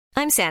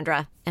I'm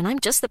Sandra, and I'm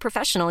just the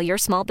professional your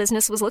small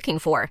business was looking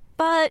for.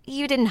 But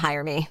you didn't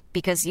hire me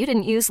because you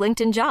didn't use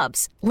LinkedIn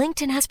Jobs.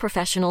 LinkedIn has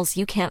professionals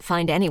you can't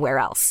find anywhere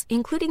else,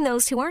 including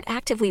those who aren't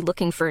actively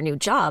looking for a new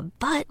job,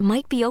 but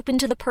might be open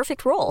to the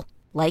perfect role,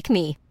 like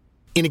me.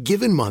 In a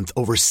given month,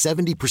 over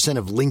 70%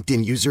 of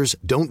LinkedIn users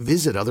don't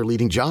visit other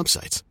leading job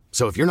sites.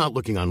 So if you're not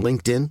looking on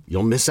LinkedIn,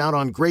 you'll miss out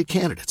on great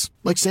candidates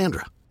like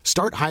Sandra.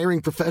 Start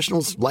hiring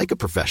professionals like a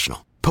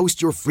professional.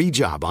 Post your free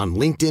job on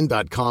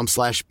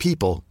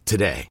linkedin.com/people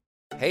today.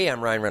 Hey,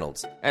 I'm Ryan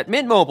Reynolds. At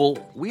Mint Mobile,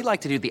 we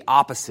like to do the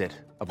opposite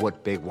of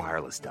what Big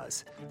Wireless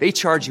does. They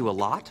charge you a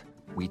lot,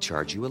 we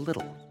charge you a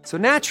little. So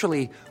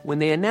naturally, when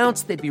they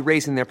announced they'd be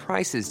raising their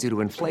prices due to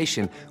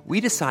inflation,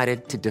 we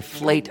decided to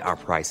deflate our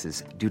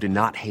prices due to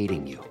not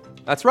hating you.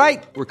 That's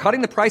right. We're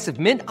cutting the price of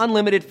Mint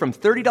Unlimited from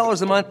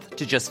 $30 a month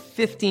to just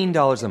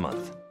 $15 a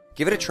month.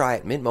 Give it a try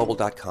at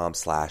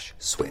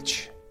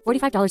mintmobile.com/switch.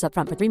 $45 up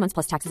front for 3 months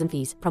plus taxes and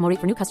fees. Promo rate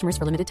for new customers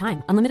for limited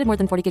time. Unlimited more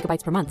than 40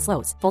 gigabytes per month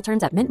slows. Full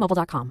terms at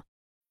mintmobile.com.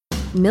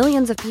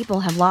 Millions of people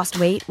have lost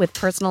weight with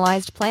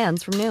personalized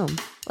plans from Noom.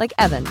 Like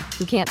Evan,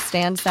 who can't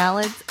stand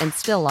salads and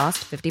still lost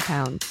 50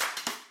 pounds.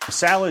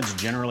 Salads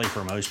generally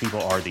for most people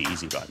are the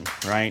easy button,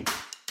 right?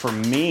 For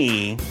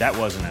me, that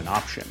wasn't an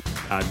option.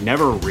 I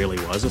never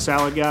really was a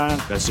salad guy.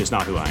 That's just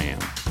not who I am.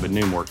 But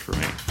Noom worked for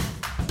me.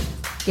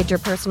 Get your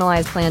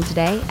personalized plan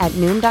today at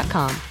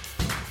Noom.com.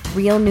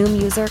 Real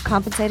Noom user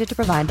compensated to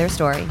provide their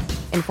story.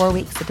 In 4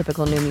 weeks, the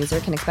typical Noom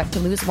user can expect to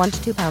lose 1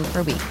 to 2 pounds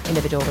per week.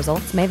 Individual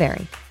results may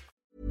vary.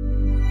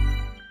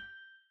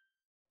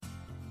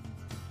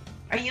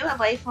 Are you a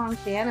lifelong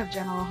fan of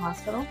General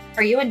Hospital?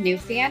 Are you a new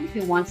fan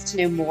who wants to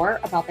know more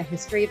about the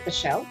history of the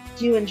show?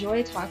 Do you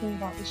enjoy talking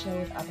about the show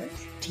with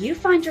others? Do you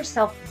find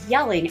yourself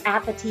yelling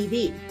at the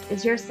TV?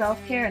 Is your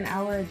self-care an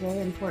hour a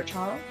day in Port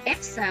Charles?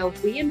 If so,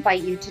 we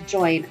invite you to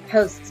join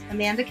hosts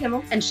Amanda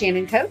Kimmel and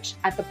Shannon Coach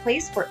at the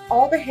place where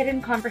all the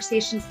hidden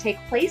conversations take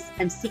place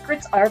and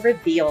secrets are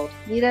revealed.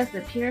 Meet us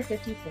at Pier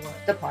 54,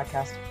 the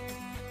podcast.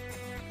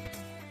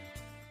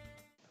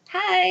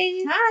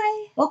 Hi.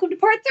 Hi. Welcome to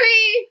part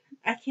 3.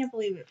 I can't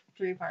believe it.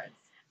 3 parts.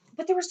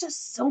 But there was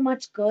just so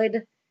much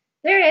good.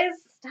 There is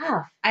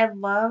stuff. I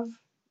love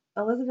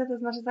Elizabeth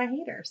as much as I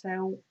hate her,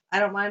 so I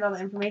don't mind all the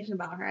information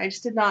about her. I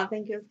just did not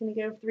think it was going to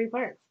go 3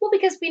 parts. Well,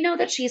 because we know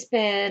that she's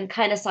been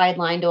kind of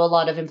sidelined to a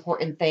lot of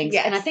important things.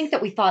 Yes. And I think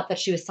that we thought that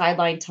she was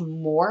sidelined to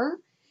more.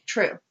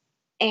 True.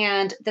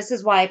 And this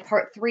is why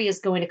part 3 is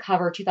going to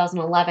cover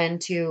 2011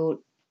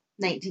 to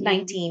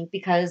 19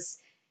 because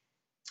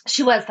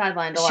she was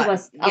sidelined a lot. She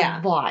was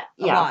a lot.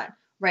 Yeah. A lot.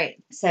 Right.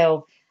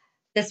 So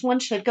this one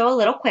should go a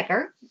little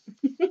quicker.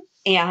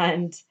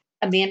 And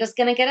Amanda's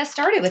going to get us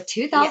started with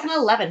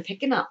 2011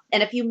 picking up.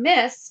 And if you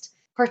missed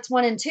parts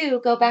 1 and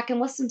 2, go back and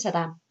listen to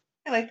them.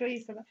 I like what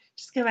you said.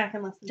 Just go back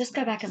and listen. Just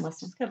go back and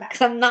listen. Just go back.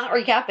 Because I'm not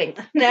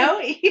recapping. No?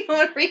 You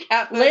want to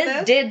recap?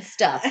 Liz did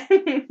stuff.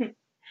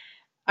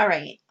 All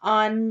right.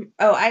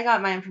 I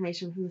got my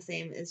information from the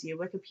same as you,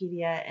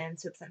 Wikipedia and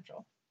Soap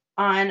Central.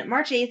 On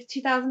March 8th,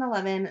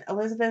 2011,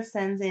 Elizabeth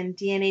sends in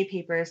DNA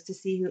papers to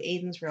see who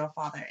Aiden's real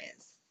father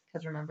is.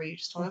 Because remember, you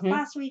just told us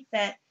last week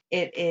that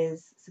it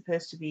is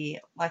supposed to be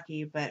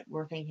Lucky, but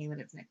we're thinking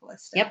that it's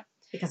Nicholas still. Yep,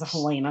 because of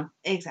Helena.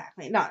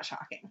 Exactly. Not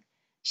shocking.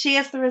 She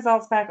gets the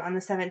results back on the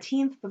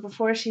 17th, but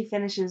before she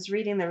finishes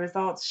reading the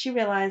results, she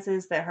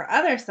realizes that her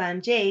other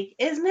son, Jake,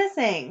 is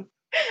missing.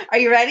 Are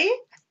you ready?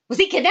 Was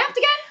he kidnapped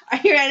again?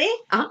 Are you ready?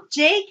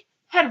 Jake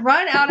had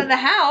run out of the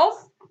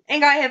house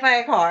and got hit by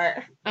a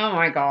car. Oh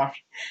my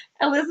gosh.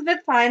 Elizabeth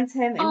finds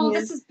him. And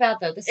this is bad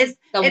though. It is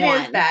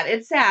bad.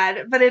 It's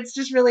sad, but it's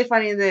just really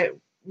funny that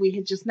we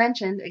had just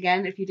mentioned,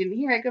 again, if you didn't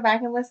hear it, go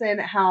back and listen,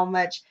 how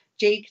much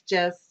Jake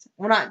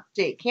not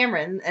Jake,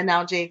 Cameron, and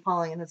now Jake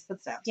following in his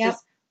footsteps. Yep.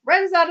 Just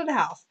runs out of the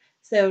house.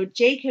 So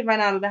Jake had run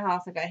out of the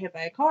house and got hit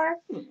by a car.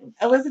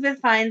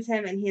 Elizabeth finds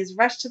him and he is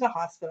rushed to the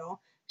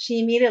hospital. She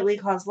immediately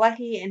calls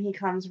Lucky and he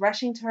comes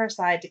rushing to her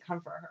side to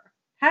comfort her.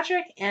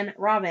 Patrick and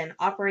Robin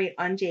operate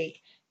on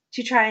Jake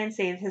to try and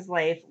save his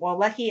life, while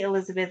Lucky,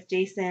 Elizabeth,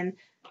 Jason,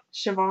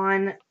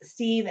 Siobhan,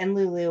 Steve, and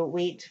Lulu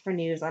wait for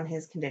news on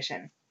his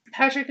condition.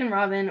 Patrick and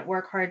Robin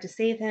work hard to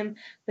save him,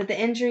 but the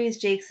injuries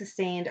Jake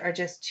sustained are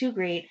just too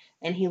great,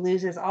 and he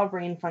loses all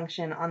brain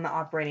function on the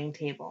operating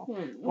table.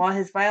 While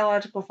his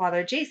biological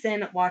father,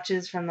 Jason,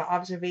 watches from the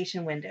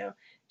observation window.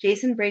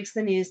 Jason breaks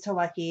the news to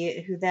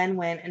Lucky, who then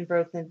went and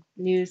broke the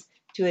news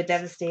to a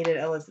devastated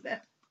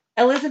Elizabeth.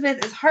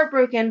 Elizabeth is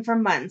heartbroken for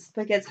months,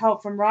 but gets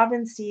help from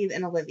Robin, Steve,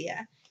 and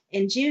Olivia.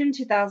 In June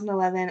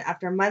 2011,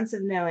 after months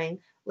of knowing,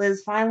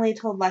 Liz finally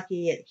told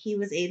Lucky he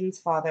was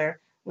Aiden's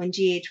father when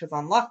GH was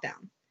on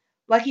lockdown.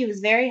 Lucky was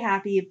very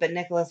happy, but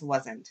Nicholas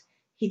wasn't.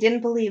 He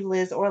didn't believe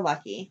Liz or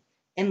Lucky.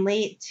 In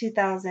late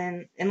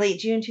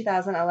June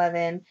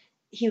 2011,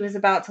 he was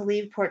about to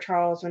leave Port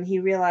Charles when he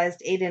realized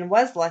Aiden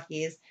was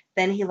Lucky's.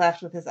 Then he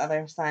left with his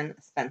other son,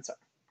 Spencer.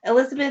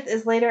 Elizabeth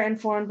is later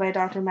informed by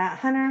Dr. Matt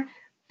Hunter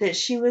that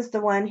she was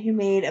the one who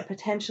made a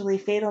potentially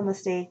fatal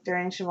mistake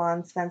during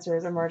Siobhan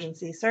Spencer's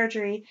emergency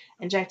surgery,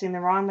 injecting the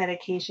wrong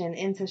medication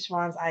into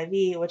Siobhan's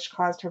IV, which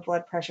caused her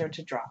blood pressure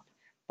to drop.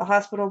 The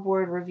hospital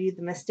board reviewed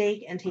the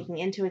mistake and, taking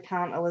into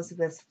account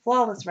Elizabeth's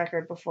flawless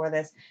record before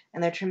this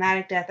and the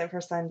traumatic death of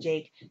her son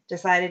Jake,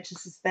 decided to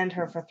suspend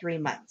her for 3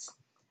 months.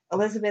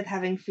 Elizabeth,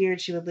 having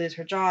feared she would lose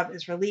her job,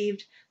 is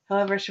relieved.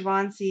 However,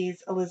 Siobhan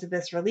sees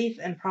Elizabeth's relief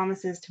and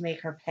promises to make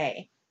her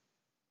pay.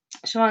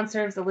 Siobhan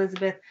serves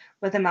Elizabeth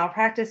with a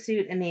malpractice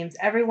suit and names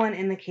everyone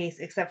in the case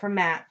except for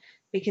Matt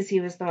because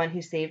he was the one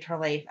who saved her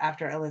life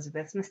after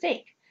Elizabeth's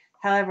mistake.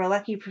 However,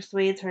 Lucky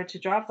persuades her to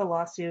drop the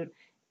lawsuit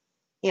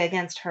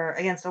against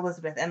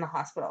Elizabeth and the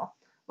hospital.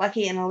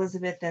 Lucky and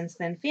Elizabeth then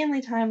spend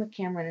family time with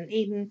Cameron and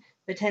Aiden,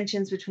 but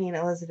tensions between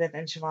Elizabeth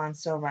and Siobhan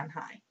still run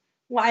high.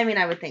 Well, I mean,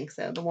 I would think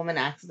so. The woman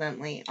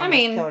accidentally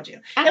killed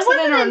you.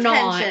 Accident or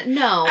not.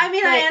 No. I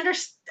mean,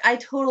 I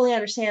totally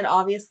understand.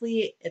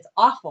 Obviously, it's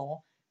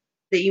awful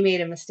that you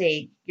made a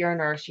mistake. You're a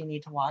nurse. You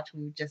need to watch.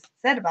 We just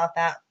said about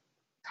that,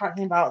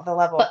 talking about the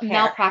level of care.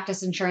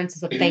 Malpractice insurance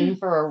is a thing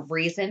for a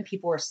reason.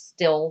 People are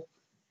still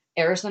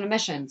errors and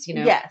omissions.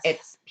 Yes.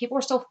 People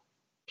are still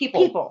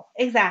people. People,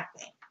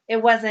 exactly.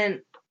 It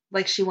wasn't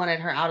like she wanted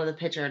her out of the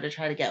picture to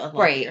try to get with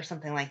Lucky or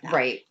something like that.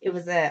 Right. It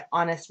was an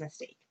honest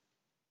mistake.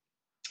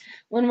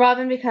 When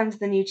Robin becomes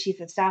the new chief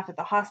of staff at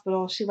the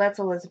hospital, she lets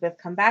Elizabeth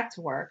come back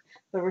to work,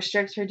 but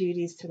restricts her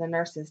duties to the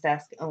nurse's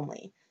desk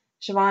only.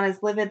 Siobhan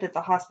is livid that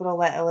the hospital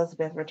let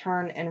Elizabeth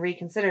return and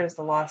reconsiders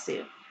the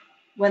lawsuit.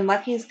 When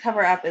Lucky's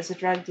cover-up as a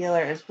drug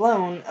dealer is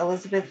blown,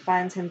 Elizabeth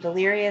finds him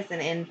delirious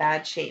and in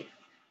bad shape.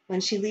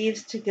 When she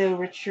leaves to go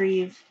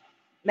retrieve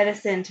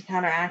medicine to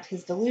counteract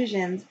his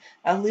delusions,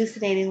 a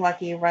hallucinating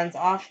Lucky runs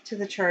off to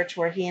the church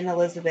where he and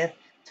Elizabeth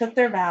took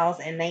their vows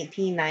in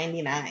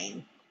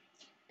 1999.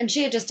 And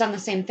she had just done the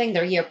same thing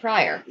their year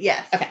prior.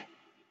 Yes. Okay.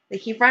 They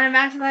keep running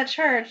back to that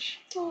church.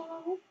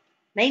 Aww.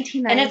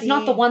 1990. And it's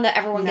not the one that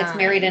everyone gets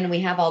married in and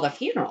we have all the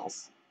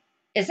funerals.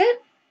 Is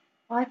it?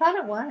 Well, I thought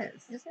it was.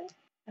 Is it?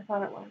 I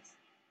thought it was.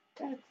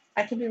 Good.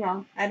 I could be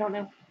wrong. I don't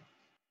know.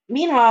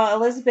 Meanwhile,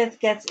 Elizabeth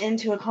gets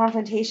into a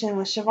confrontation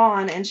with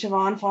Siobhan, and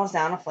Siobhan falls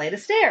down a flight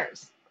of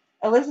stairs.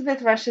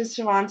 Elizabeth rushes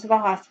Siobhan to the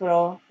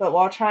hospital, but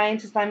while trying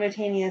to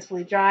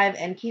simultaneously drive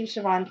and keep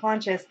Siobhan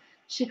conscious,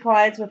 she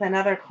collides with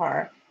another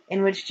car,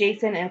 in which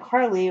Jason and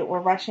Carly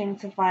were rushing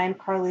to find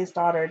Carly's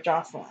daughter,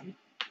 Jocelyn.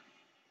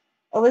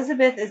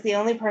 Elizabeth is the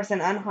only person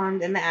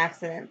unharmed in the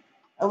accident.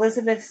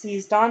 Elizabeth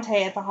sees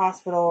Dante at the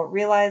hospital,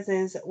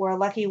 realizes where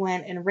Lucky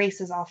went, and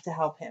races off to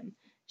help him.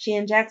 She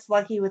injects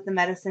Lucky with the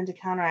medicine to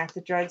counteract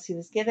the drugs he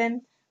was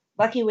given.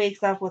 Lucky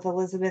wakes up with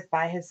Elizabeth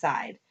by his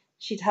side.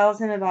 She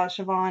tells him about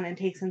Siobhan and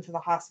takes him to the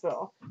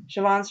hospital.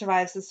 Siobhan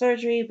survives the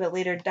surgery, but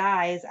later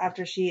dies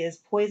after she is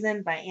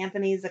poisoned by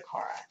Anthony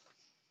Zaccara.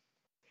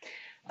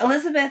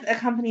 Elizabeth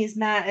accompanies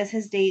Matt as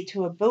his date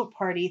to a boat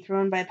party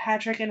thrown by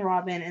Patrick and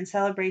Robin in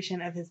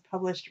celebration of his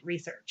published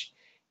research.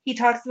 He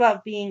talks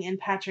about being in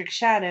Patrick's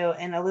shadow,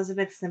 and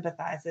Elizabeth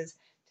sympathizes,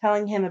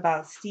 telling him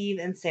about Steve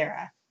and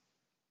Sarah.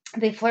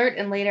 They flirt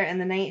and later in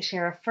the night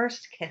share a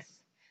first kiss.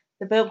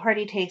 The boat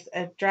party takes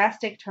a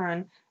drastic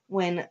turn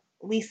when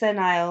Lisa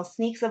Niles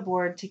sneaks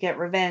aboard to get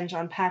revenge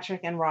on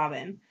Patrick and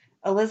Robin.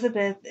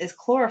 Elizabeth is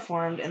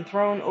chloroformed and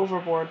thrown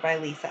overboard by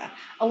Lisa.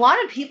 A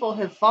lot of people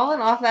have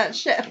fallen off that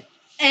ship.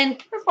 And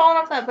we're falling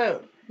off that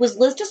boat. Was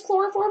Liz just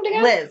chloroformed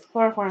again? Liz,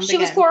 chloroformed She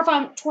again.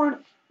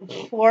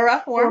 was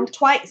chloroformed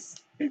twice.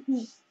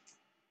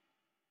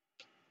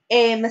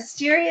 A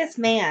mysterious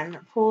man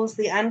pulls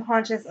the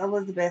unconscious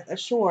Elizabeth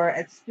ashore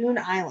at Spoon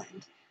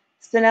Island.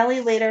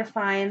 Spinelli later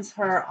finds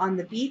her on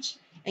the beach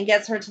and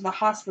gets her to the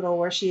hospital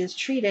where she is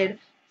treated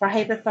for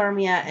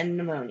hypothermia and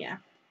pneumonia.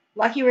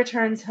 Lucky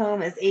returns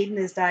home as Aiden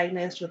is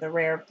diagnosed with a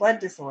rare blood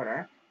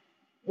disorder.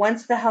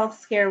 Once the health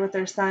scare with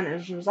their son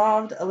is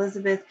resolved,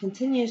 Elizabeth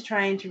continues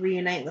trying to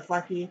reunite with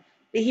Lucky,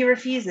 but he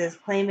refuses,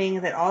 claiming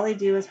that all they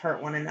do is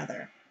hurt one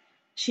another.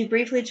 She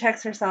briefly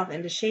checks herself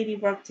into Shady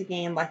Brook to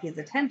gain Lucky's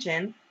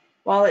attention.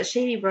 While at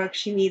Shady Brook,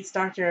 she meets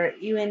Dr.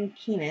 Ewan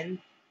Keenan,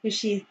 who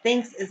she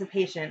thinks is a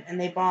patient, and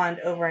they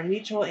bond over a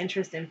mutual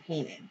interest in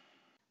painting.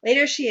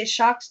 Later, she is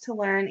shocked to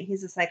learn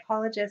he's a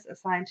psychologist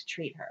assigned to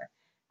treat her.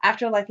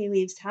 After Lucky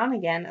leaves town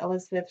again,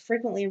 Elizabeth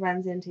frequently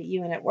runs into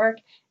Ewan at work,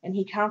 and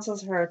he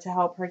counsels her to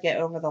help her get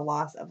over the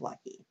loss of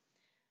Lucky.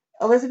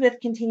 Elizabeth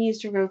continues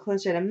to grow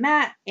closer to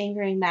Matt,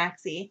 angering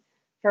Maxie.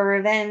 For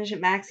revenge,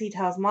 Maxie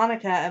tells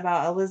Monica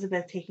about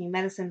Elizabeth taking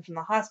medicine from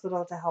the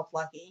hospital to help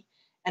Lucky,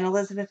 and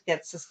Elizabeth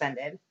gets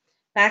suspended.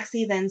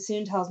 Maxie then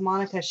soon tells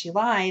Monica she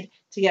lied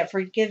to get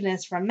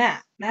forgiveness from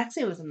Matt.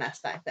 Maxie was a mess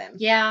back then.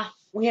 Yeah.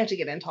 We have to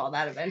get into all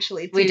that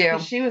eventually, too. We do.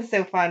 She was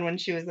so fun when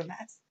she was a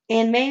mess.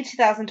 In May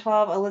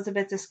 2012,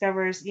 Elizabeth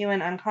discovers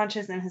Ewan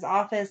unconscious in his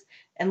office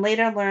and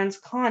later learns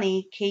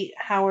Connie, Kate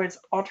Howard's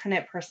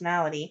alternate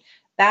personality,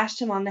 bashed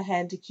him on the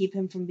head to keep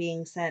her from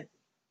being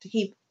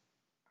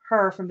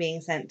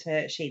sent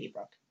to Shady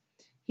Brook.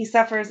 He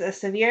suffers a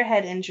severe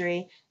head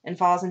injury and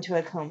falls into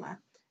a coma.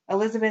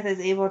 Elizabeth is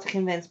able to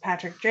convince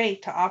Patrick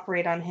Drake to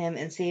operate on him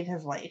and save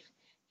his life.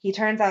 He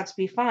turns out to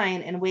be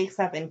fine and wakes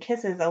up and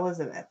kisses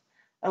Elizabeth.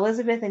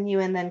 Elizabeth and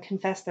Ewan then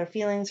confess their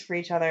feelings for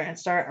each other and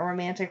start a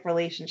romantic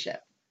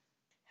relationship.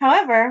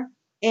 However,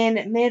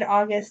 in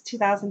mid-August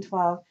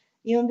 2012,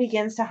 Ewan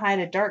begins to hide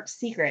a dark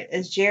secret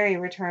as Jerry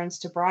returns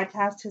to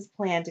broadcast his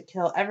plan to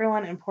kill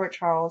everyone in Port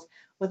Charles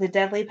with a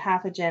deadly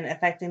pathogen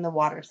affecting the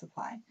water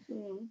supply.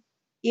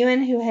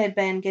 Ewan, who had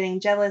been getting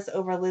jealous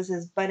over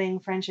Liz's budding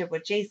friendship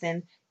with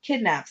Jason,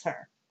 kidnaps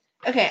her.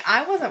 Okay,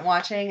 I wasn't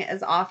watching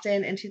as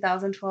often in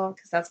 2012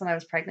 because that's when I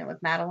was pregnant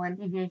with Madeline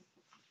and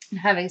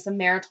having some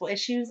marital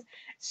issues.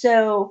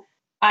 So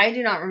I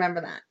do not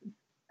remember that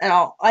at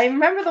all. I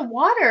remember the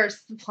water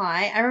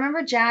supply. I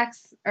remember Jerry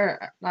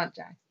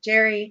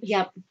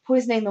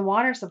poisoning the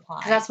water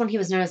supply. 'Cause that's when he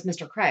was known as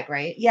Mr. Craig,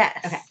 right? Yes.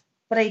 Okay.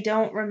 But I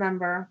don't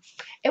remember.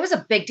 It was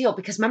a big deal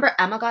because remember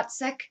Emma got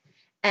sick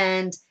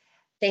and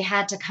they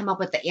had to come up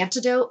with the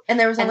antidote. And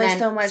there was only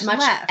so much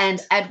left.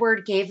 And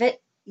Edward gave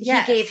it.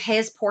 Yes. He gave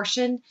his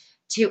portion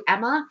to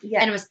Emma.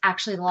 Yes. And it was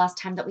actually the last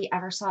time that we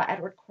ever saw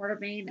Edward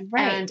Quartermain.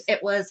 Right. And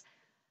it was...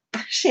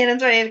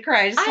 Shannon's ready to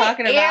cry just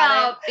talking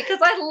about it. Because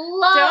I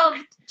love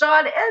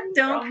John Edward.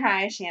 Don't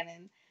cry,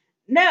 Shannon.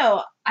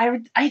 No,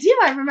 I do.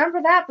 I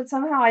remember that, but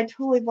somehow I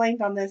totally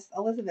blanked on this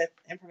Elizabeth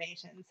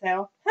information.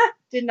 So,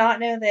 did not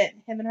know that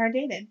him and her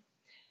dated.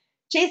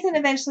 Jason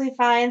eventually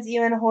finds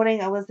Ewan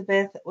holding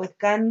Elizabeth with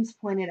guns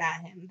pointed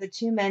at him. The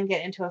two men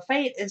get into a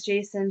fight as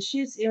Jason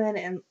shoots Ewan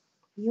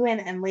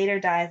and later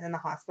dies in the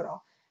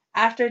hospital.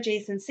 After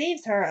Jason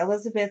saves her,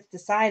 Elizabeth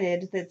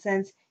decided that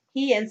since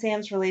he and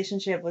Sam's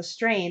relationship was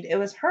strained, it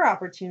was her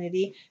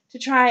opportunity to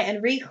try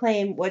and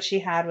reclaim what she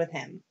had with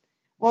him.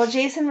 While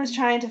Jason was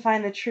trying to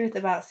find the truth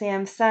about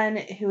Sam's son,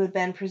 who had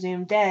been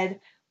presumed dead,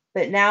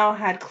 but now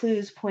had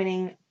clues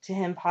pointing to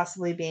him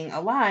possibly being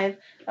alive,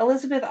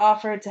 Elizabeth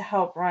offered to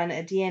help run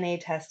a DNA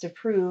test to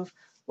prove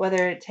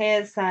whether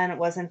Taya's son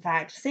was in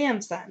fact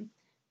Sam's son.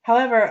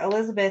 However,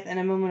 Elizabeth, in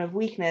a moment of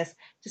weakness,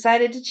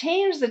 decided to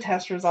change the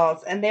test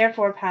results and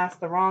therefore passed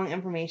the wrong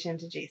information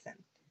to Jason.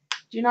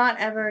 Do not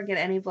ever get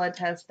any blood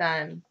tests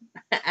done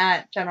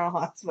at General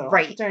Hospital.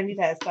 Right. Paternity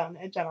test done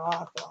at General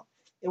Hospital.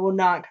 It will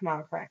not come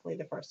out correctly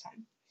the first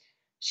time.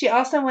 She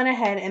also went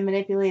ahead and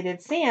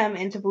manipulated Sam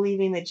into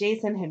believing that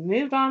Jason had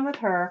moved on with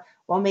her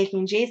while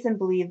making Jason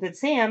believe that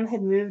Sam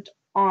had moved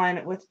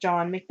on with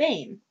John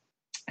McBain.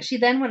 She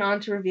then went on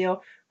to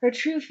reveal her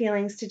true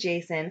feelings to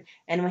Jason,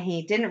 and when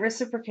he didn't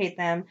reciprocate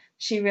them,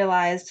 she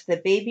realized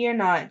that baby or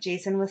not,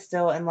 Jason was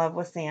still in love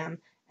with Sam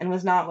and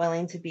was not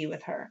willing to be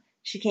with her.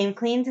 She came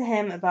clean to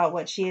him about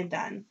what she had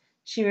done.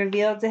 She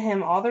revealed to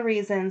him all the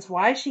reasons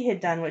why she had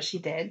done what she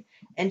did,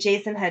 and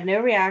Jason had no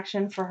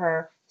reaction for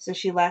her, so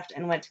she left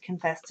and went to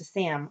confess to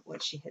Sam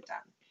what she had done.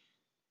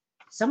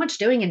 So much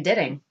doing and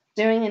didding.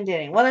 Doing and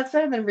didding. Well, that's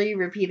better than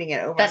repeating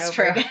it over and over. That's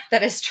true. Again.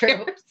 That is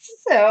true.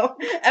 So,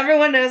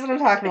 everyone knows what I'm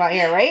talking about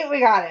here, right? We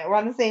got it. We're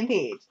on the same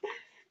page.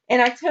 In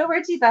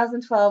October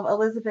 2012,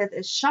 Elizabeth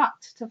is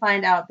shocked to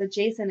find out that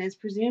Jason is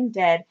presumed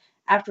dead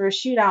after a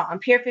shootout on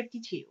Pier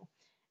 52,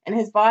 and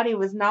his body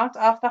was knocked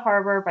off the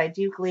harbor by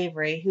Duke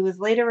Lavery, who was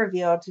later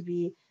revealed to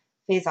be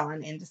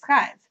Faison in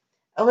disguise.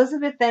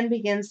 Elizabeth then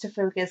begins to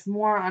focus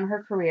more on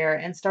her career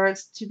and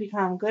starts to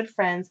become good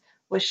friends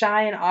with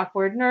shy and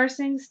awkward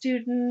nursing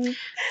student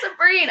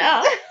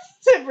Sabrina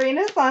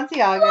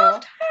Santiago,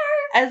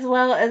 as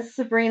well as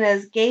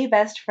Sabrina's gay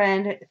best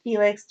friend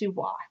Felix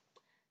Dubois.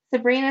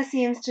 Sabrina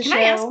seems to Can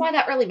I ask why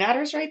that really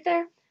matters right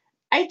there?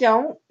 I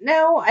don't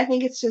know. I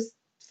think it's just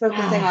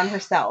focusing on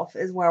herself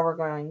is where we're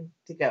going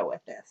to go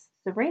with this.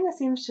 Sabrina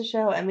seems to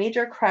show a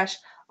major crush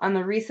on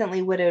the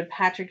recently widowed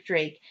Patrick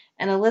Drake,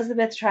 and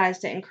Elizabeth tries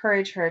to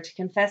encourage her to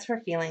confess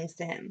her feelings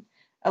to him.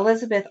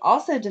 Elizabeth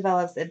also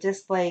develops a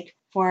dislike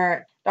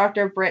for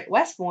Dr. Britt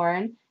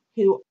Westbourne,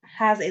 who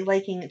has a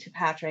liking to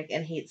Patrick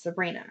and hates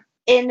Sabrina.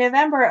 In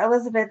November,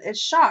 Elizabeth is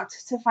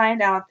shocked to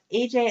find out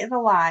AJ is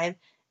alive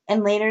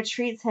and later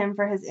treats him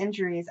for his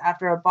injuries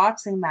after a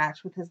boxing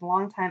match with his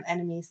longtime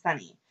enemy,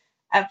 Sonny.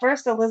 At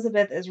first,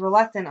 Elizabeth is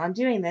reluctant on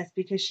doing this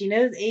because she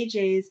knows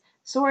AJ's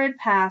sordid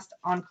past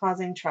on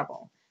causing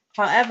trouble.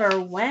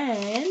 However,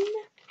 when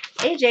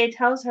AJ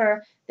tells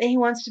her that he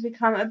wants to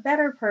become a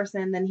better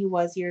person than he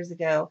was years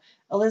ago,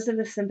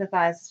 Elizabeth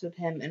sympathizes with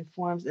him and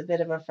forms a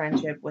bit of a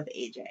friendship with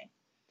AJ.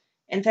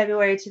 In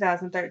February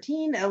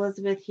 2013,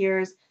 Elizabeth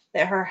hears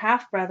that her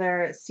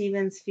half-brother,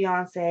 Stephen's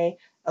fiancée,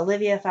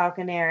 Olivia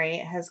Falconeri,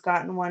 has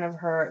gotten one of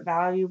her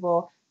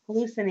valuable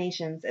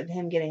hallucinations of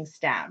him getting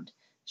stabbed.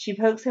 She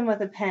pokes him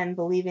with a pen,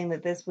 believing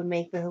that this would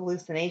make the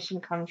hallucination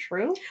come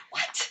true.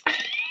 What?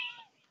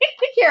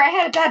 Here, I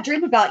had a bad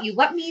dream about you.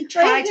 Let me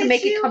try to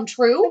make it come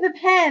true. With a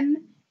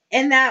pen,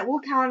 and that will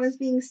count as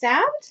being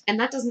stabbed?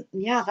 And that doesn't,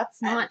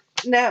 that's not.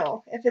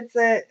 No. If it's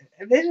a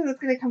vision that's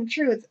going to come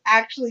true, it's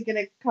actually going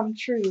to come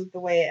true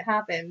the way it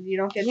happened. You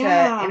don't get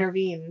to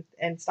intervene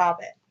and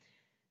stop it.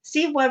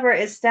 Steve Weber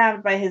is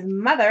stabbed by his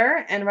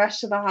mother and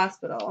rushed to the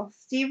hospital.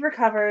 Steve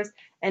recovers,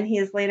 and he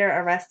is later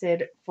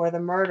arrested for the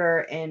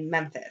murder in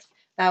Memphis.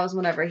 That was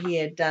whenever he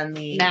had done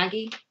the...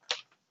 Maggie?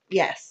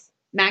 Yes.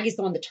 Maggie's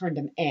the one that turned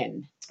him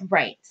in.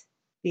 Right.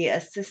 The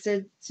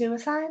assisted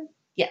suicide?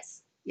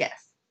 Yes. Yes.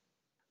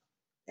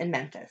 In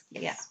Memphis.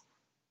 Yes.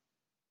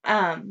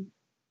 Yeah.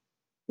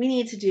 We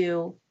need to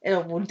do...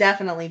 It will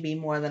definitely be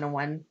more than a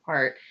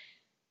one-part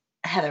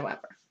Heather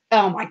Weber.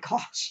 Oh my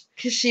gosh.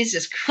 Because she's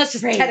just Let's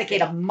just crazy.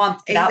 dedicate a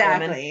month to that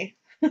woman.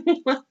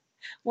 Exactly.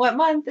 What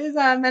month is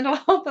mental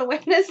health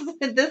awareness?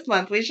 This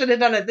month. We should have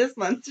done it this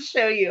month to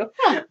show you.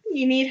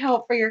 You need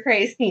help for your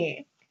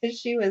crazy. Because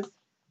she was,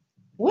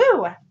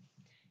 woo.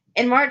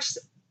 In March,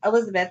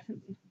 Elizabeth,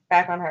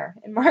 back on her.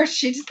 In March,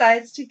 she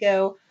decides to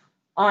go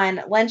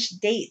on lunch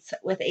dates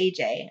with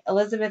AJ.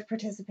 Elizabeth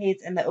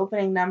participates in the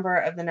opening number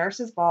of the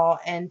Nurses' Ball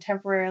and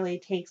temporarily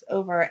takes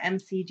over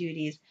MC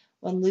duties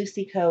when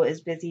Lucy Coe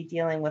is busy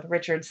dealing with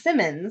Richard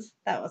Simmons.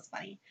 That was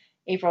funny.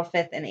 April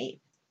 5th and 8th.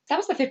 That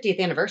was the 50th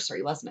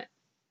anniversary, wasn't it?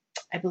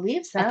 I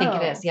believe so. I think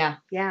it is, yeah.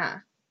 Yeah.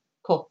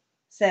 Cool.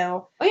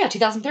 So. Oh, yeah,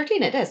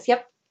 2013 it is.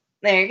 Yep.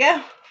 There you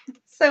go.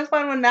 So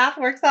fun when math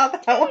works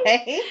out that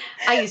way.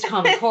 I used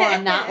Common Core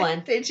on that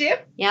one. Did you?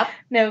 Yep.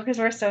 No, because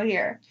we're still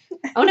here.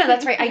 Oh, no,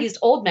 that's right. I used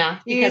old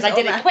math because I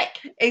did it quick.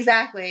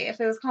 Exactly. If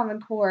it was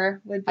Common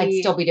Core, I'd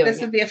still be doing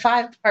this would be a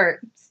 5-part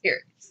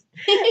series.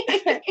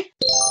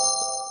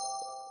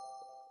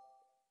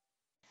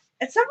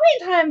 At some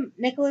point in time,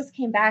 Nicholas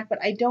came back,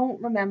 but I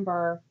don't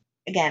remember.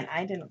 Again,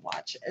 I didn't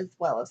watch as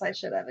well as I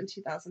should have in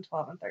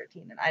 2012 and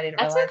 13, and I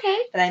didn't realize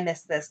that I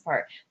missed this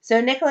part.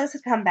 So Nicholas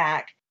had come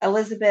back.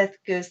 Elizabeth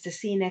goes to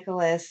see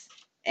Nicholas,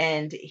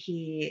 and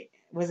he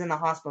was in the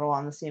hospital,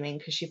 I'm assuming,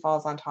 because she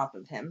falls on top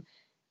of him.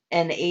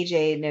 And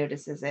AJ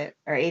notices it,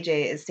 or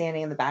AJ is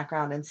standing in the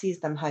background and sees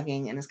them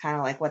hugging and is kind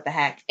of like, what the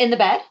heck? In the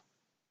bed?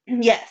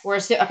 Yes.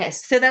 Okay.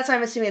 So that's why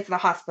I'm assuming it's the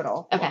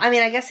hospital. Okay. I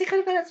mean, I guess he could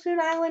have been at Spoon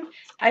Island.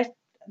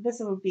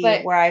 This would be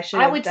where I should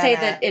have I would say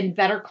that in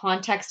better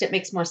context, it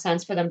makes more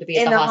sense for them to be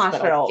in at the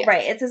hospital. Yeah.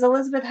 Right. It says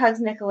Elizabeth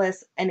hugs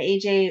Nicholas and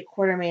AJ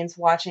Quartermain's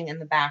watching in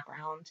the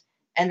background.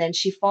 And then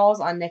she falls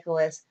on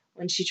Nicholas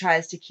when she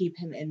tries to keep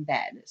him in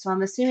bed. So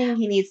I'm assuming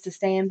he needs to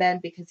stay in bed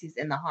because he's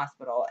in the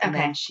hospital. And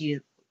then she,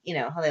 you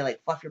know, how they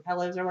like fluff your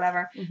pillows or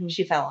whatever. Mm-hmm.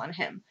 She fell on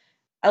him.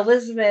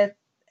 Elizabeth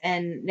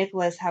and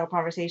Nicholas have a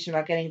conversation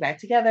about getting back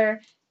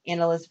together. And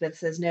Elizabeth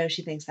says no,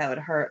 she thinks that would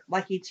hurt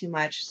Lucky too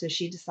much. So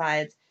she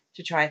decides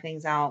to try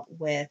things out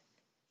with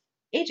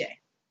AJ.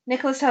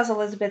 Nicholas tells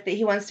Elizabeth that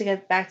he wants to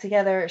get back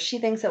together. She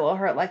thinks it will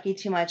hurt Lucky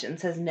too much and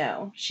says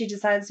no. She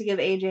decides to give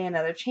AJ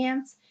another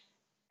chance.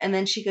 And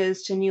then she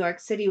goes to New York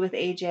City with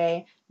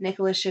AJ.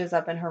 Nicholas shows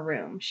up in her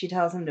room. She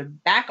tells him to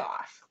back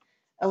off.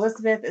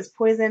 Elizabeth is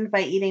poisoned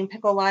by eating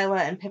Pickle Lila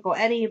and Pickle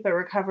Eddie, but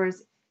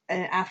recovers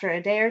after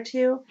a day or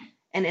two.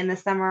 And in the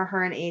summer,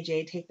 her and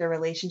AJ take their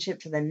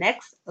relationship to the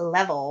next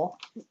level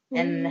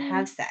and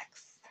have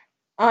sex.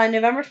 On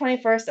November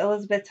 21st,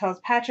 Elizabeth tells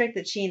Patrick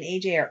that she and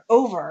AJ are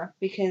over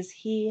because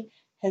he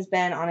has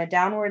been on a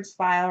downward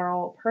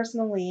spiral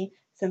personally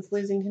since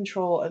losing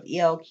control of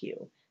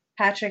ELQ.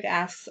 Patrick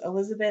asks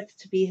Elizabeth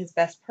to be his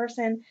best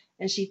person,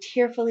 and she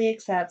tearfully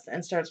accepts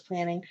and starts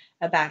planning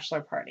a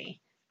bachelor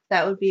party.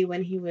 That would be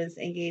when he was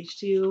engaged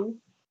to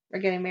or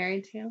getting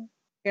married to.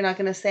 You're not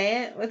going to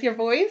say it with your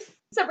voice?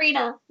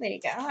 Sabrina. There you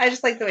go. I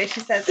just like the way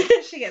she says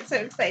it. She gets so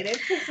excited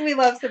because we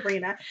love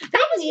Sabrina.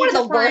 That was one of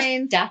the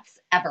worst deaths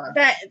ever.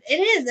 That it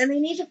is, and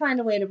they need to find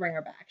a way to bring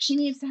her back. She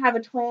needs to have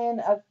a twin,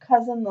 a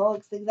cousin that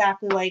looks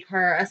exactly like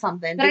her, or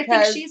something. But I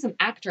think she's an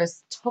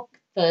actress.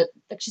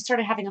 She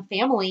started having a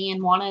family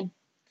and wanted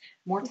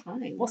more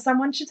time. Well,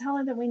 someone should tell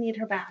her that we need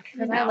her back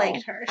because I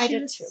liked her. I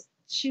did too.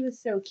 She was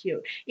so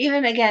cute.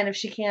 Even again, if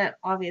she can't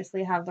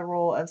obviously have the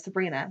role of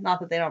Sabrina, not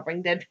that they don't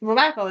bring dead people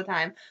back all the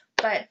time,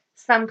 but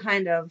some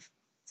kind of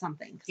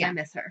something. Yeah. I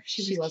miss her.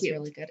 She was cute.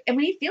 Really good. And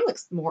we need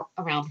Felix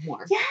around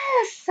more.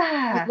 Yes.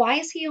 Like, why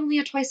is he only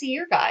a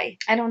twice-a-year guy?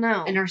 I don't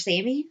know. And Nurse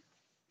Amy?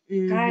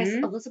 Guys,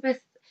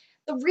 Elizabeth,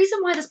 the reason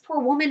why this poor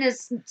woman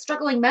is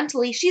struggling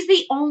mentally, she's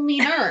the only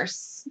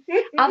nurse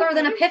other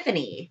than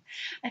Epiphany.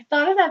 I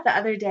thought of that the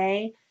other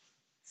day.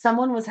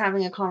 Someone was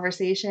having a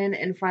conversation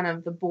in front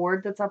of the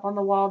board that's up on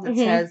the wall that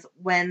says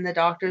when the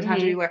doctors have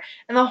to be where.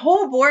 And the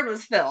whole board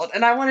was filled.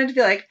 And I wanted to be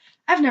like,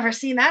 I've never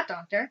seen that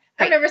doctor.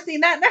 I've never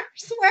seen that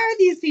nurse. Where are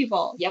these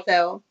people? Yep.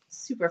 So,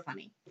 super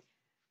funny.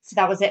 So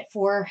that was it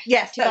for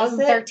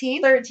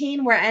 2013?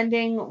 13, we're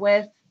ending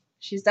with,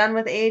 she's done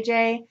with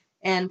AJ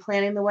and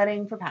planning the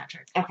wedding for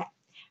Patrick. Okay.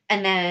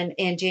 And then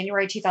in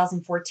January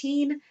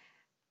 2014,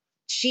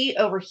 she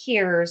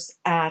overhears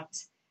at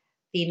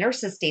the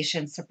nurse's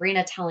station,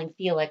 Sabrina telling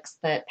Felix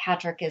that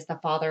Patrick is the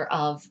father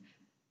of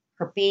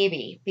her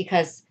baby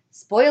because,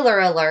 spoiler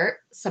alert,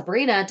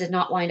 Sabrina did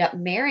not wind up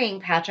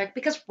marrying Patrick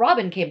because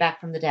Robin came back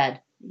from the dead.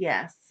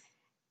 Yes.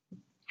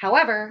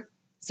 However,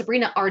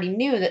 Sabrina already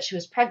knew that she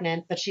was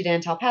pregnant, but she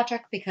didn't tell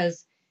Patrick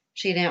because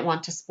she didn't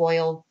want to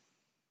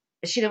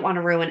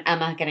ruin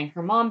Emma getting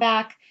her mom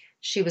back.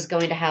 She was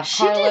going to have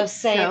Carlos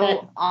say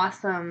that.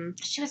 Awesome.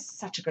 She was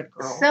such a good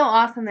girl. So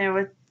awesome there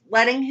with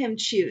letting him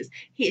choose.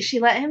 She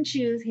let him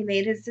choose. He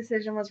made his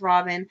decision was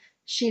Robin.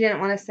 She didn't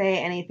want to say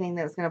anything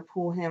that was going to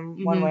pull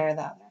him one way or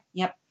the other.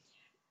 Yep.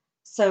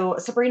 So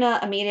Sabrina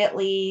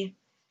immediately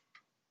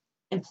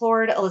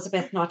implored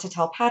Elizabeth not to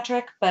tell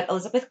Patrick, but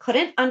Elizabeth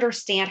couldn't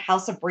understand how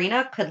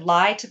Sabrina could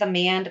lie to the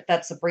man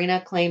that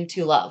Sabrina claimed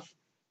to love.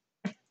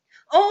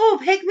 Oh,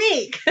 pick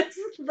me. Because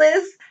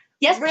Liz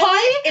Yes, Really?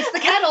 pot. It's the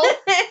kettle.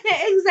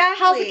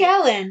 Exactly. How's a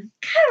gallon?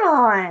 Come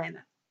on.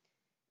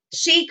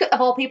 She,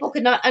 of all people,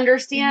 could not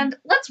understand.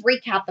 Let's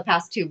recap the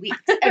past 2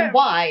 weeks and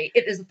why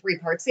it is a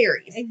 3-part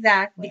series.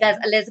 Exactly. Because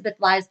Elizabeth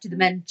lies to the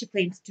men she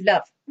claims to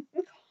love.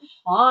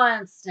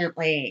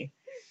 Constantly.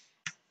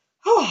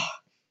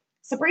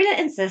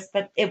 Sabrina insists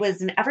that it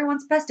was in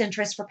everyone's best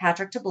interest for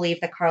Patrick to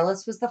believe that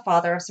Carlos was the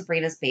father of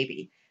Sabrina's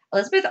baby.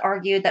 Elizabeth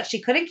argued that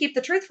she couldn't keep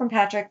the truth from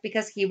Patrick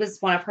because he was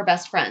one of her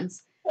best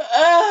friends.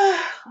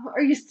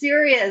 Are you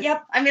serious?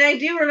 Yep. I mean, I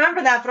do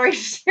remember that, but are you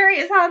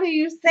serious? How do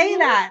you say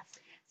that?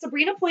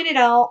 Sabrina pointed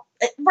out,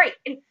 right,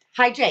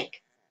 hi,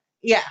 Jake.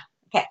 Yeah.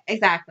 Okay.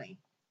 Exactly.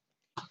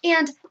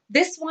 And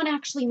this one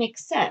actually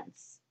makes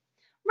sense.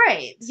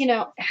 Right. You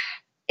know,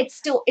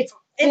 it's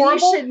And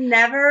horrible, you should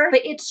never,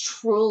 but it's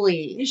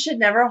truly. you should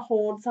never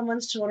hold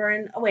someone's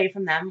children away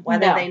from them,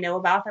 whether No. they know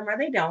about them or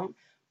they don't.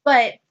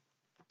 But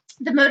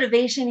the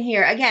motivation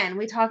here, again,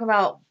 we talk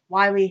about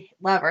why we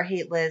love or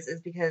hate Liz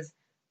is because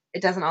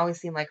it doesn't always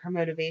seem like her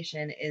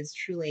motivation is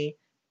truly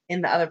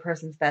in the other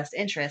person's best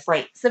interest.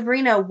 Right.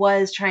 Sabrina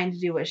was trying to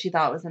do what she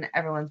thought was in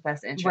everyone's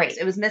best interest. Right.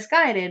 It was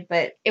misguided,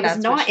 but It was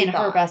that's what not she in her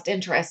thought. best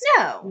interest.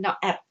 No. Not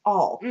at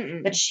all.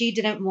 Mm-mm. But she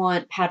didn't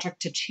want Patrick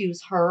to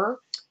choose her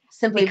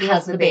Simply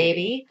because of the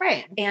baby.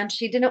 Right. And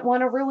she didn't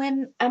want to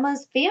ruin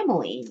Emma's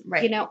family.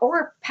 Right. You know,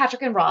 or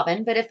Patrick and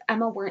Robin. But if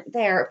Emma weren't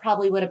there, it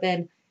probably would have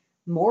been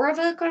more of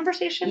a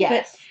conversation.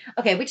 Yes.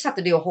 But, okay, we just have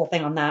to do a whole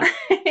thing on that.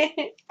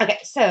 Okay,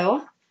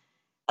 so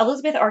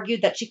Elizabeth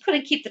argued that she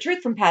couldn't keep the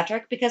truth from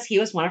Patrick because he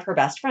was one of her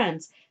best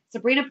friends.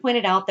 Sabrina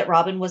pointed out that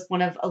Robin was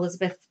one of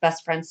Elizabeth's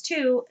best friends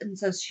too, and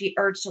so she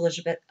urged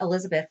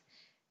Elizabeth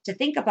to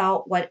think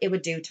about what it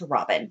would do to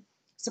Robin.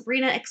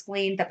 Sabrina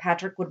explained that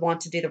Patrick would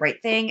want to do the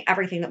right thing,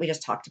 everything that we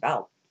just talked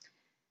about.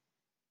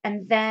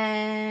 And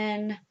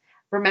then,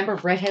 remember,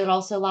 Britt had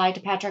also lied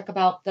to Patrick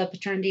about the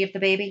paternity of the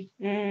baby?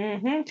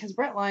 Mm-hmm. Because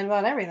Britt lied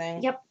about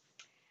everything. Yep.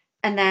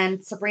 And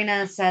then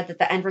Sabrina said that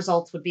the end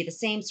results would be the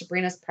same.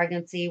 Sabrina's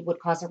pregnancy would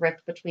cause a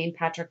rift between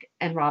Patrick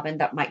and Robin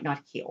that might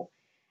not heal.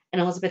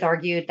 And Elizabeth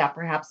argued that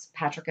perhaps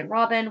Patrick and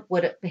Robin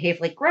would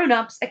behave like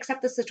grown-ups,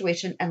 accept the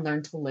situation, and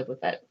learn to live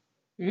with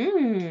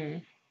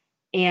it.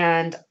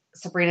 And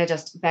Sabrina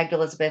just begged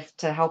Elizabeth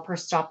to help her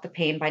stop the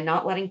pain by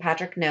not letting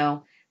Patrick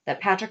know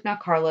that Patrick,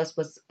 not Carlos,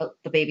 was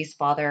the baby's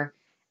father.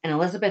 And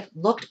Elizabeth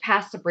looked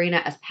past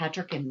Sabrina as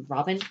Patrick and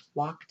Robin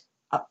walked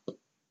up.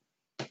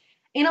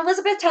 And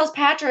Elizabeth tells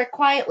Patrick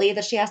quietly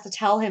that she has to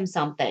tell him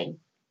something.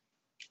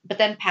 But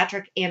then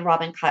Patrick and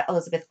Robin cut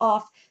Elizabeth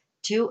off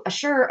to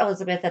assure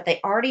Elizabeth that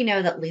they already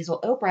know that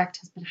Liesl Obrecht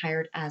has been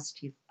hired as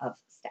chief of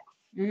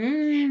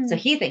staff. So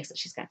he thinks that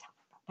she's going to tell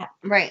him about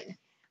that. Right.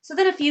 So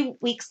then a few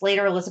weeks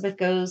later, Elizabeth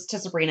goes to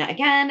Sabrina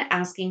again,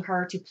 asking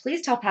her to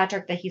please tell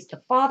Patrick that he's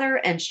the father.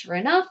 And sure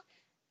enough,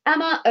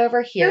 Emma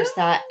overhears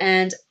that.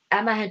 And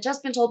Emma had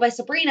just been told by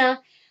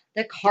Sabrina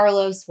that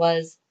Carlos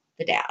was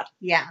the dad.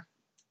 Yeah.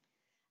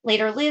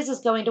 Later, Liz is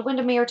going to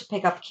Windermere to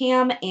pick up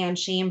Cam, and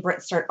she and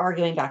Britt start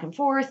arguing back and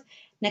forth.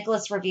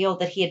 Nicholas revealed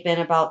that he had been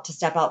about to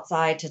step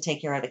outside to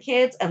take care of the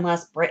kids,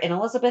 unless Britt and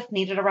Elizabeth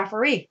needed a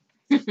referee.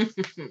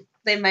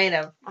 They might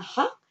have.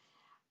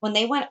 When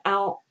they went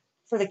out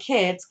for the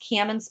kids,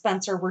 Cam and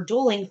Spencer were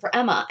dueling for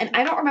Emma, and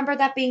I don't remember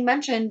that being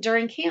mentioned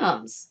during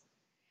Cam's.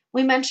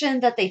 We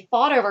mentioned that they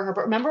fought over her,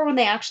 but remember when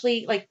they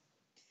actually,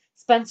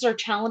 Spencer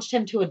challenged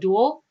him to a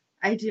duel?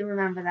 I do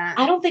remember that.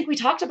 I don't think we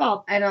talked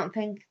about. I don't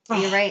think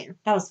you're right.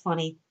 That was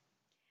funny.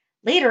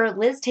 Later,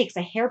 Liz takes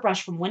a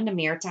hairbrush from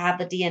Windermere to have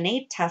the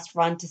DNA test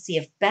run to see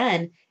if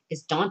Ben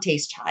is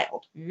Dante's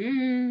child.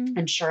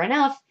 And sure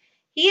enough,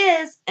 he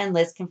is, and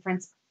Liz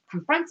confronts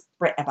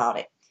Britt about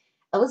it.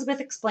 Elizabeth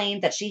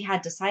explained that she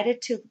had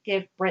decided to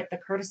give Britt the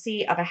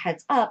courtesy of a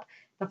heads up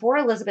before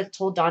Elizabeth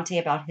told Dante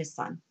about his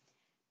son.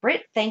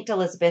 Britt thanked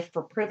Elizabeth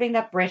for proving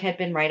that Britt had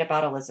been right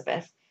about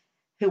Elizabeth,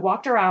 who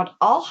walked around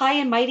all high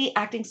and mighty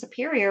acting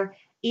superior,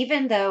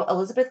 even though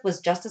Elizabeth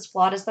was just as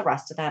flawed as the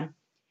rest of them.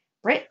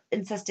 Britt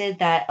insisted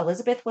that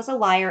Elizabeth was a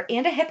liar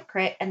and a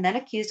hypocrite, and then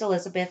accused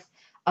Elizabeth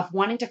of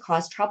wanting to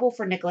cause trouble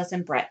for Nicholas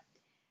and Britt.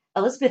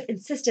 Elizabeth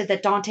insisted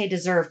that Dante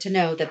deserved to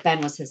know that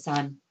Ben was his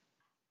son.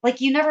 Like,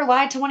 you never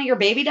lied to one of your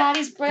baby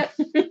daddies, Britt?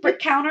 Britt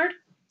countered.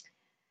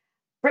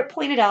 Britt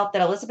pointed out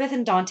that Elizabeth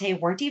and Dante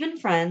weren't even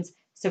friends,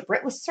 so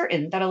Britt was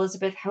certain that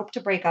Elizabeth hoped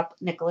to break up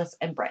Nicholas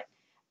and Britt.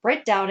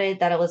 Britt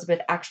doubted that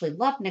Elizabeth actually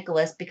loved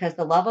Nicholas because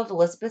the love of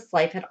Elizabeth's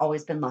life had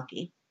always been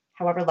Lucky.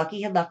 However,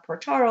 Lucky had left poor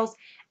Charles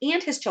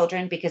and his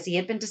children because he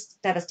had been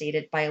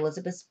devastated by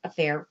Elizabeth's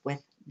affair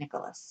with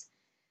Nicholas.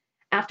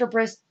 After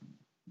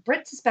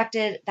Britt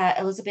suspected that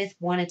Elizabeth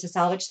wanted to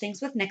salvage things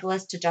with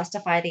Nicholas to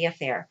justify the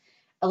affair.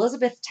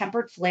 Elizabeth's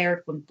temper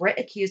flared when Britt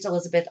accused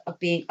Elizabeth of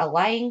being a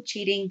lying,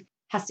 cheating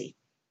hussy.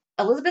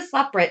 Elizabeth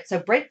slapped Britt, so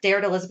Britt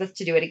dared Elizabeth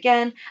to do it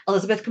again.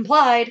 Elizabeth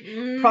complied,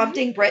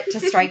 prompting Britt to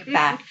strike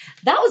back.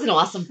 That was an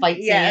awesome fight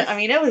scene. Yes. I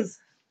mean, it was...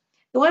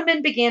 The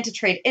women began to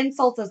trade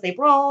insults as they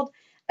brawled.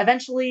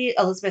 Eventually,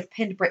 Elizabeth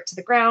pinned Britt to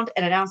the ground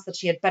and announced that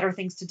she had better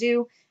things to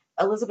do,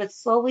 Elizabeth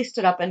slowly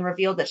stood up and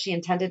revealed that she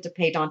intended to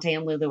pay Dante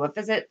and Lulu a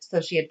visit,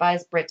 so she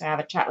advised Britt to have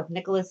a chat with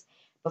Nicholas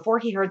before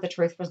he heard the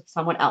truth from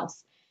someone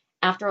else.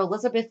 After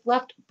Elizabeth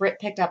left, Britt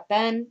picked up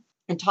Ben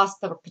and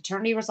tossed the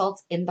paternity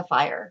results in the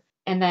fire.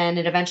 And then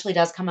it eventually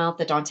does come out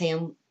that Dante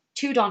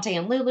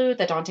and Lulu,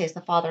 that Dante is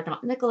the father,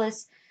 not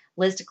Nicholas.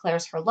 Liz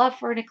declares her love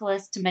for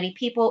Nicholas to many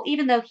people,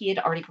 even though he had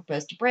already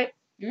proposed to Britt.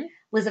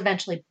 Liz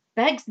eventually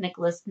begs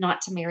Nicholas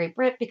not to marry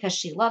Britt because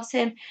she loves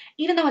him,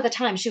 even though at the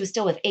time she was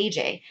still with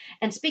AJ.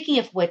 And speaking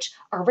of which,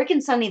 are Rick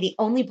and Sonny the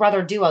only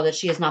brother duo that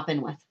she has not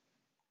been with?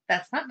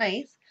 That's not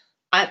nice.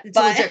 It's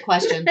a legit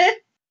question.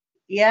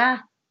 Yeah.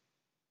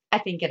 I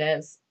think it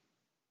is.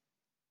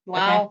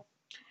 Wow. Okay.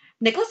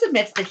 Nicholas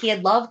admits that he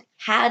had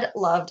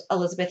loved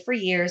Elizabeth for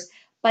years,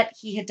 but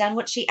he had done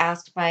what she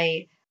asked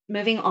by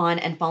moving on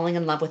and falling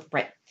in love with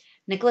Britt.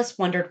 Nicholas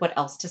wondered what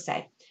else to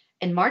say.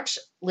 In March,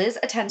 Liz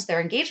attends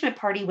their engagement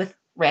party with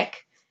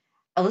Rick.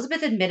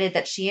 Elizabeth admitted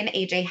that she and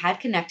AJ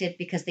had connected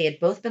because they had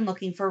both been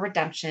looking for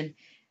redemption.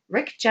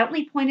 Rick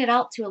gently pointed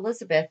out to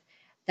Elizabeth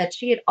that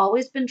she had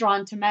always been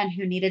drawn to men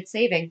who needed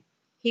saving.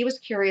 He was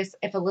curious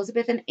if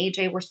Elizabeth and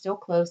AJ were still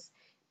close,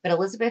 but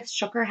Elizabeth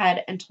shook her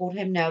head and told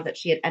him no, that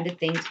she had ended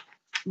things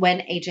when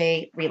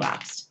AJ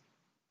relapsed.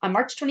 On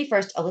March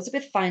 21st,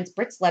 Elizabeth finds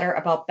Britt's letter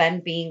about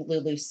Ben being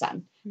Lulu's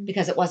son,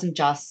 because it wasn't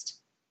just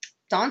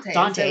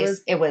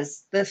Dante's. It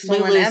was the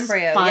stolen Lulu's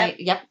embryo.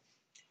 Yep.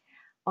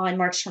 On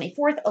March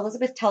 24th,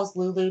 Elizabeth tells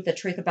Lulu the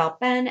truth about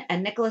Ben,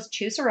 and Nicholas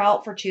chews her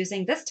out for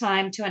choosing this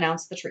time to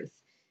announce the truth.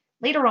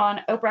 Later on,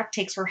 Obrecht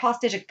takes her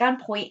hostage at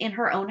gunpoint in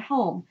her own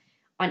home.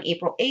 On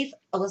April 8th,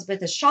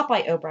 Elizabeth is shot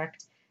by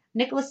Obrecht.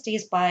 Nicholas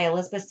stays by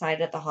Elizabeth's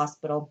side at the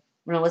hospital.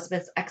 When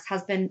Elizabeth's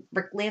ex-husband,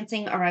 Rick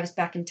Lansing, arrives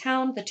back in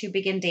town, the two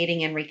begin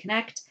dating and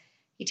reconnect.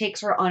 He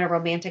takes her on a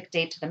romantic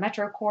date to the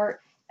Metro Court,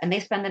 and they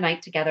spend the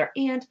night together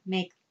and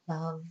make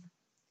love.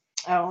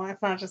 Oh,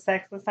 it's not just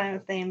sex this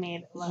time, they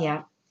made love.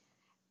 Yeah.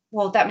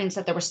 Well, that means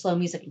that there was slow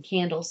music and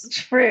candles.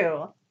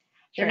 True.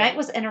 Their night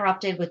was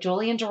interrupted with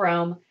Julian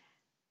Jerome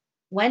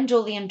when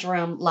Julian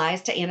Jerome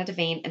lies to Anna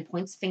Devane and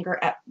points finger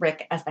at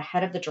Rick as the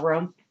head of the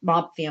Jerome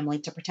mob family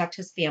to protect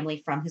his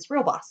family from his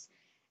real boss.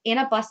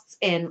 Anna busts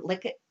in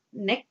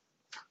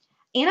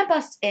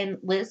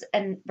Liz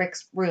and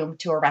Rick's room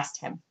to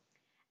arrest him.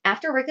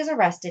 After Rick is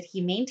arrested,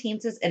 he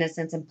maintains his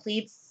innocence and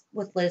pleads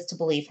with Liz to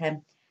believe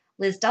him.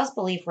 Liz does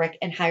believe Rick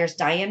and hires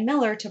Diane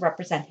Miller to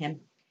represent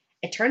him.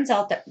 It turns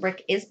out that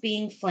Rick is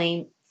being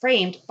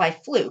framed by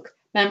Fluke.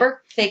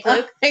 Remember? Fake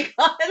Luke? Oh my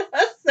god,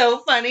 that's so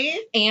funny.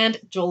 And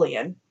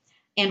Julian.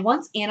 And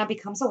once Anna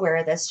becomes aware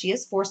of this, she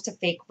is forced to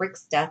fake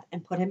Rick's death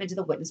and put him into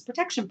the witness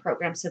protection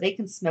program so they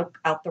can smoke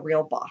out the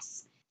real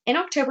boss. In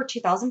October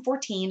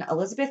 2014,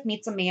 Elizabeth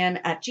meets a man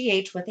at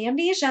GH with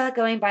amnesia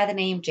going by the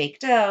name Jake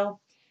Doe,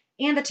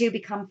 and the two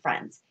become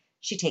friends.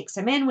 She takes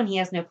him in when he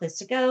has no place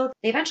to go.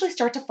 They eventually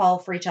start to fall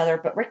for each other,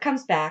 but Rick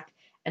comes back,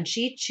 and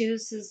she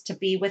chooses to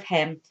be with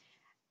him.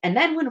 And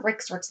then when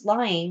Rick starts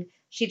lying,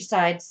 she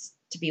decides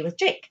to be with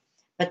Jake.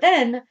 But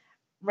then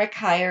Rick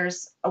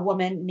hires a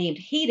woman named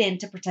Hayden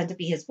to pretend to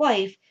be his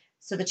wife,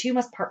 so the two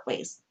must part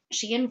ways.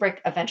 She and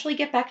Rick eventually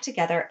get back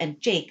together, and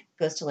Jake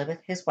goes to live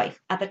with his wife.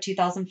 At the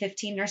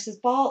 2015 Nurses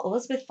Ball,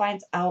 Elizabeth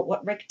finds out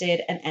what Rick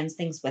did and ends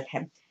things with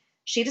him.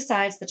 She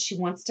decides that she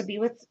wants to be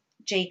with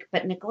Jake,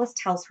 but Nicholas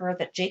tells her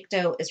that Jake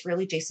Doe is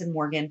really Jason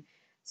Morgan,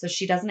 so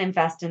she doesn't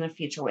invest in a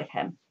future with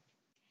him.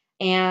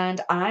 And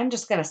I'm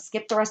just going to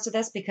skip the rest of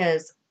this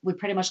because we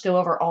pretty much go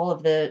over all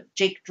of the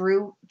Jake,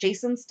 Drew,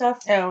 Jason stuff.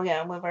 Oh,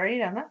 yeah, we've already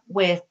done that.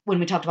 When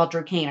we talked about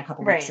Drew Kane a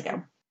couple weeks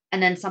ago.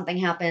 And then something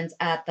happens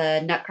at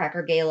the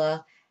Nutcracker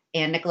Gala,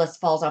 and Nicholas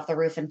falls off the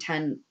roof and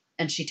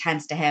she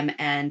tends to him,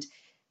 and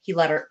he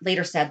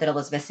later said that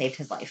Elizabeth saved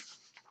his life.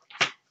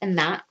 And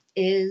that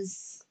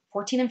is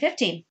 14 and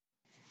 15.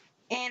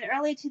 In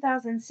early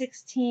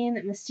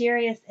 2016,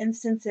 mysterious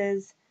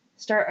instances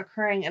start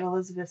occurring at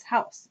Elizabeth's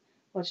house,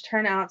 which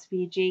turn out to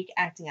be Jake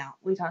acting out.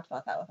 We talked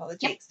about that with all the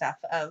Jake stuff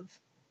of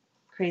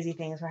crazy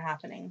things were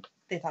happening.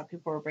 They thought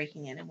people were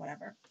breaking in and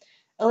whatever.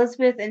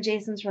 Elizabeth and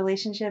Jason's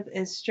relationship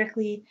is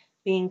strictly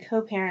being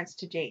co-parents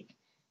to Jake.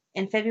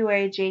 In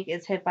February, Jake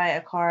is hit by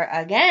a car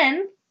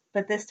again,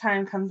 but this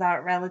time comes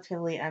out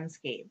relatively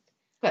unscathed.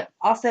 Good.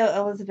 Also,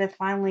 Elizabeth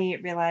finally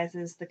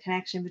realizes the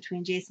connection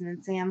between Jason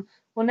and Sam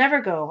will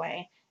never go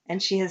away,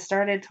 and she has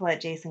started to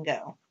let Jason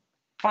go.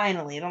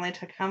 Finally. It only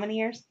took how many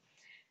years?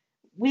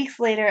 Weeks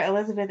later,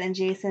 Elizabeth and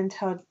Jason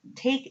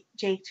take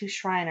Jake to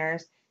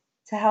Shriners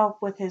to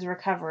help with his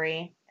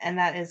recovery, and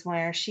that is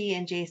where she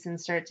and Jason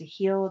start to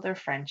heal their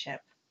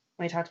friendship.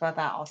 We talked about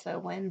that also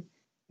when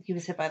he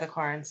was hit by the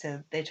car, and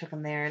so they took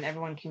him there, and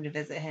everyone came to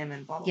visit him,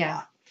 and blah, blah,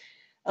 blah.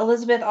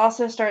 Elizabeth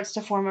also starts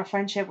to form a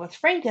friendship with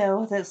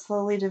Franco that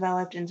slowly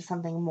developed into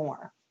something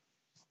more.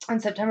 On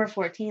September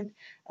 14th,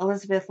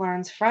 Elizabeth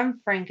learns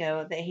from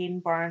Franco that Hayden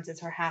Barnes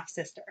is her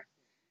half-sister.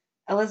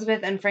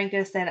 Elizabeth and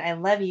Franco said "I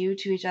love you"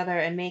 to each other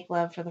and make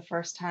love for the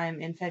first time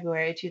in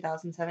February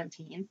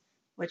 2017,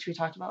 which we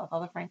talked about with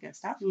all the Franco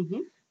stuff. Mm-hmm.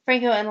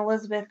 Franco and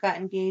Elizabeth got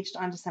engaged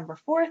on December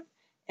 4th,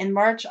 In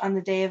March, on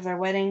the day of their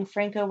wedding,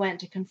 Franco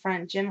went to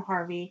confront Jim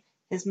Harvey,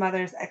 his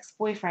mother's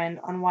ex-boyfriend,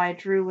 on why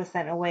Drew was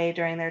sent away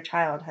during their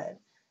childhood.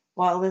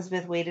 While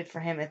Elizabeth waited for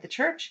him at the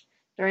church,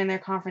 during their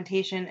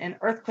confrontation, an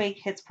earthquake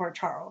hits Port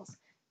Charles,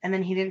 and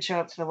then he didn't show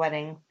up to the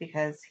wedding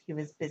because he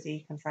was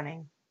busy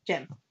confronting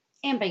Jim.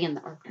 And banging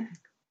the earthquake.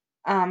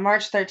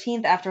 March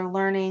 13th, after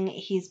learning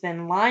he's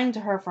been lying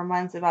to her for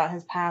months about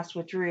his past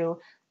with Drew,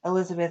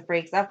 Elizabeth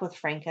breaks up with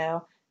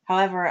Franco.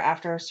 However,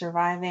 after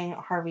surviving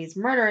Harvey's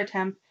murder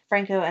attempt,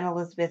 Franco and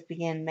Elizabeth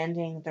begin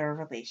mending their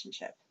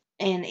relationship.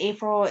 In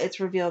April, it's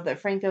revealed that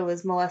Franco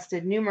was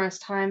molested numerous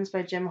times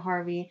by Jim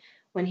Harvey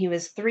when he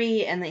was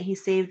 3 and that he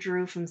saved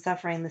Drew from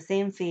suffering the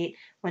same fate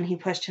when he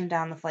pushed him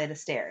down the flight of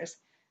stairs.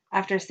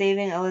 After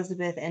saving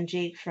Elizabeth and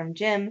Jake from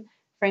Jim,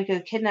 Franco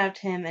kidnapped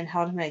him and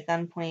held him at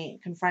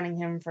gunpoint, confronting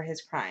him for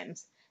his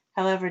crimes.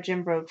 However,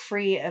 Jim broke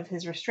free of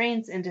his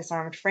restraints and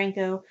disarmed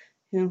Franco,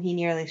 whom he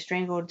nearly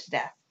strangled to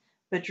death,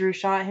 but Drew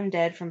shot him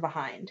dead from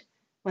behind.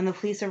 When the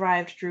police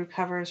arrived, Drew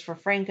covers for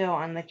Franco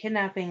on the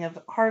kidnapping of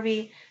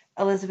Harvey.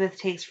 Elizabeth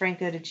takes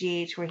Franco to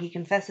GH, where he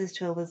confesses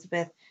to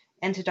Elizabeth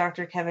and to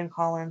Dr. Kevin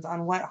Collins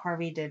on what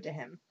Harvey did to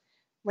him.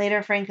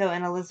 Later, Franco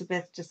and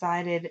Elizabeth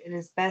decided it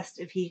is best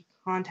if he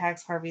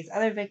contacts Harvey's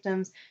other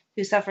victims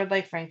who suffered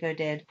like Franco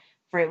did,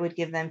 for it would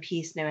give them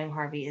peace knowing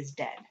Harvey is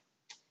dead.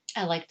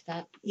 I liked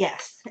that.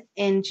 Yes.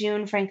 In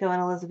June, Franco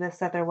and Elizabeth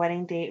set their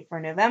wedding date for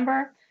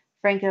November.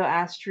 Franco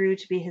asked Drew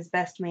to be his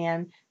best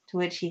man, to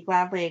which he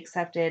gladly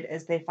accepted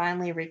as they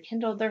finally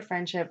rekindled their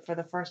friendship for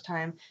the first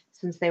time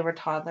since they were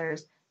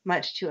toddlers,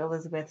 much to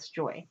Elizabeth's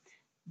joy.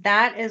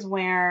 That is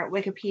where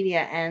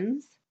Wikipedia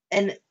ends.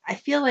 And I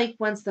feel like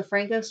once the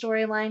Franco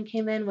storyline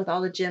came in with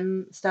all the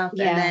Jim stuff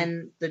and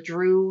then the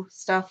Drew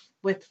stuff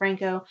with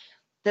Franco,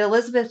 that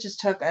Elizabeth just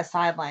took a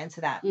sideline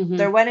to that. Mm-hmm.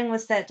 Their wedding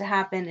was set to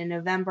happen in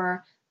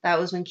November. That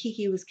was when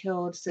Kiki was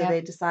killed, so they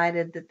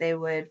decided that they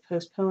would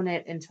postpone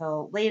it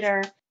until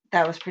later.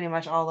 That was pretty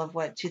much all of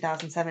what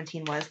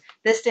 2017 was.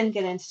 This didn't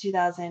get into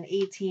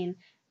 2018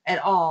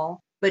 at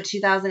all, but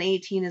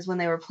 2018 is when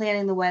they were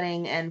planning the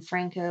wedding and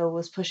Franco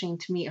was pushing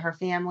to meet her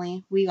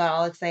family. We got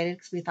all excited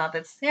because we thought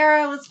that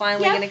Sarah was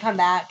finally going to come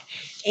back,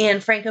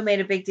 and Franco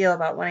made a big deal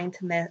about wanting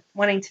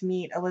to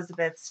meet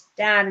Elizabeth's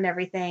dad and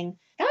everything.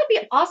 That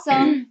would be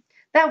awesome.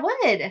 That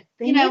would.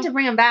 They need to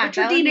bring him back.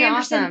 Richard Dean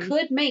Anderson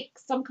could make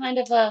some kind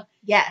of a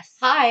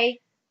hi,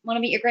 want to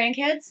meet your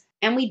grandkids?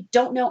 And we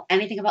don't know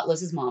anything about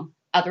Liz's mom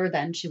other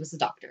than she was a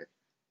doctor.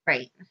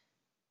 Right.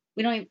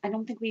 I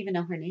don't think we even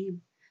know her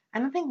name. I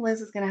don't think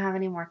Liz is going to have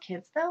any more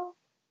kids, though,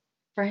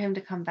 for him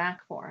to come back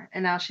for.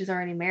 And now she's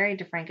already married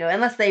to Franco,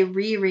 unless they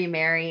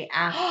remarry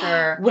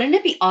after. Wouldn't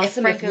it be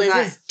awesome if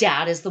Liz's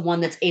dad is the one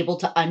that's able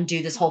to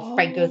undo this whole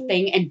Franco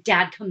thing and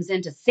dad comes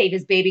in to save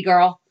his baby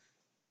girl?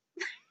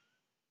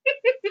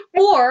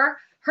 Or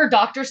her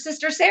doctor's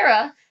sister,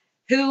 Sarah,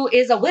 who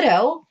is a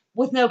widow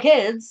with no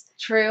kids.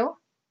 True.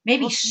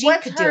 Maybe she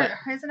could do it.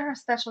 Isn't her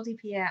specialty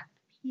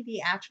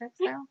pediatrics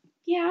now?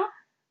 Yeah.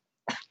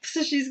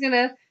 So she's going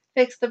to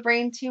fix the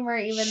brain tumor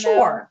even though...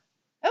 Sure.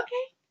 Okay.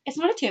 It's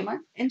not a tumor.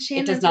 And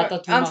it does not the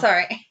tumor. I'm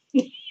sorry.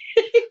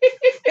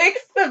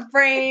 Fix the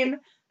brain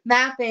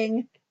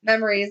mapping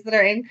memories that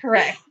are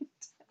incorrect.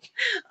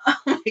 Oh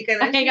my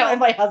goodness. I hang out with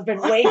my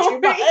husband way too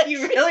much.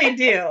 You really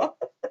do.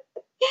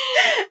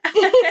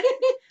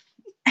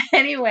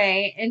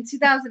 Anyway, in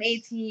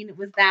 2018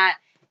 was that.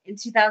 In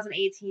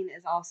 2018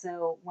 is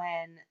also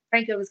when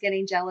Franco was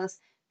getting jealous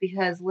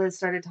because Liz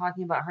started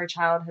talking about her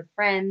childhood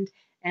friend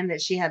and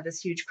that she had this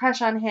huge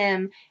crush on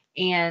him.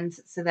 And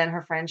so then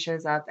her friend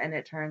shows up and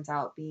it turns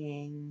out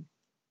being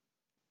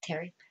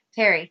Terry.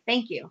 Terry,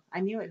 thank you. I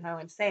knew it. I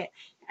wanted to say it.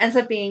 Ends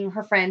up being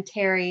her friend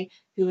Terry,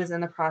 who was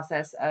in the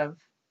process of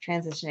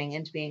transitioning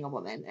into being a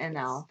woman. And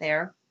now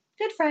they're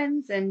good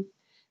friends. And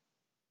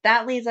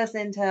that leads us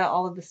into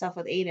all of the stuff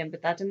with Aiden,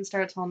 but that didn't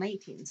start till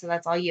 19. So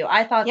that's all you.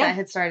 I thought that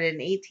had started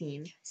in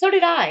 18. So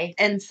did I.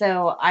 And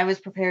so I was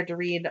prepared to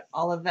read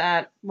all of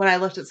that when I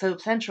looked at Soap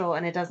Central,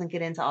 and it doesn't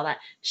get into all that.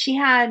 She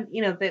had,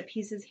 bit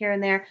pieces here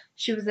and there.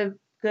 She was a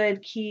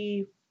good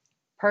key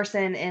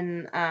person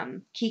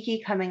in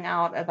Kiki coming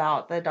out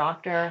about the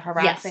doctor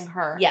harassing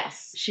her.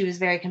 Yes. She was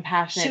very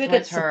compassionate. She was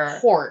good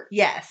support.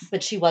 Yes.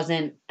 But she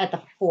wasn't at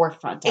the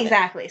forefront of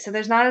Exactly. So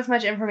there's not as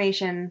much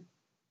information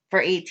for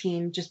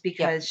 18 just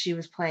because she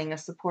was playing a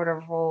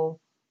supportive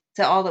role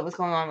to all that was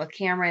going on with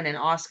Cameron and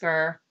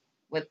Oscar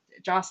with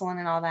Jocelyn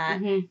and all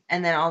that. Mm-hmm.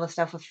 And then all the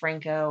stuff with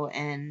Franco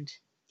and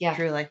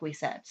Drew, like we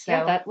said. So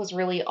that was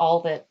really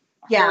all that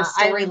her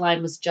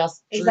storyline was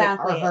just Drew,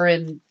 or her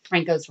and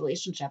Franco's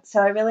relationship.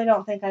 So I really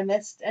don't think I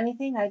missed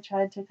anything. I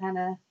tried to kind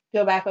of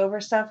go back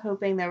over stuff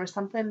hoping there was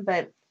something,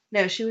 but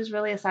no, she was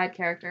really a side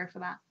character for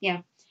that.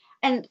 Yeah.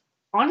 And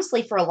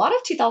honestly, for a lot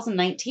of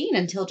 2019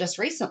 until just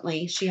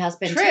recently, she has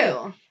been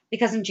too.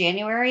 Because in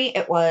January,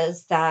 it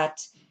was that,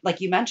 like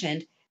you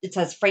mentioned, it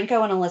says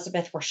Franco and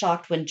Elizabeth were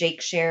shocked when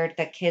Jake shared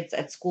that kids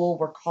at school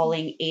were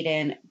calling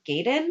Aiden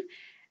Gaden.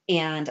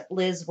 And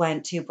Liz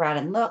went to Brad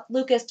and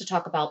Lucas to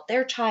talk about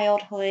their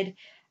childhood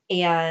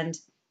and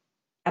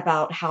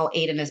about how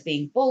Aiden is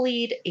being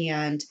bullied.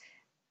 And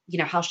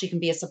how she can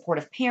be a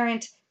supportive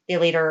parent. They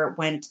later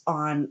went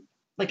on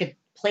like a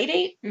play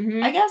date,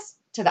 Mhm. I guess,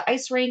 to the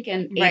ice rink,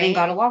 and Aiden Right.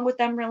 got along with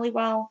them really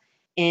well.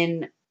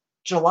 In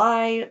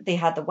July, they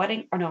had the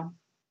wedding, or no.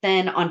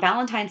 Then on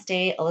Valentine's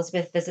Day,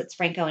 Elizabeth visits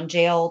Franco in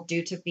jail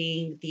due to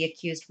being the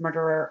accused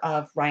murderer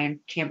of Ryan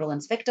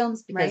Chamberlain's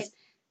victims, because Right.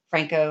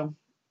 Franco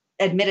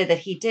admitted that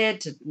he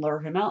did to lure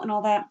him out and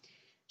all that.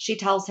 She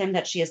tells him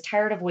that she is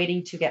tired of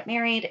waiting to get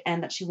married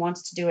and that she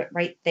wants to do it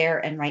right there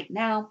and right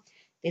now.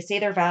 They say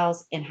their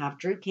vows and have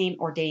Drew Kane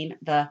ordain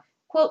the,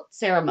 quote,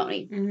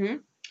 ceremony. Mm-hmm.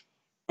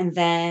 And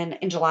then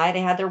in July, they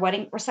had their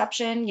wedding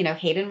reception.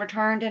 Hayden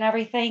returned and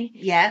everything.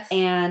 Yes.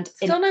 And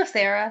Still no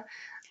Sarah.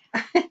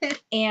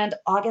 and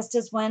August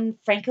is when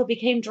Franco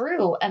became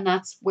Drew. And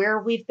that's where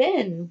we've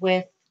been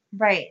with,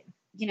 Right.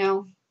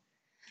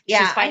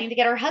 Yeah, she's fighting to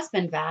get her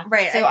husband back.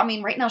 Right. So,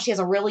 right now she has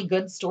a really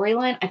good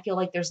storyline. I feel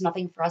like there's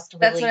nothing for us to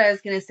That's really what I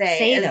was going to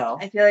say. though.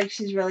 I feel like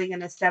she's really going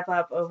to step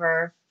up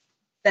over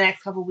the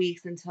next couple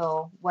weeks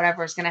until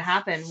whatever's going to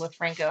happen with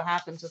Franco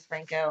happens with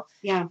Franco.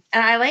 Yeah.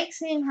 And I like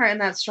seeing her in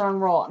that strong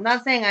role. I'm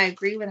not saying I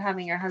agree with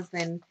having your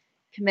husband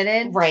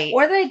committed. Right.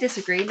 Or that I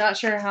disagree. Not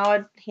sure how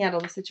I'd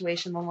handle the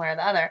situation one way or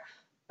the other.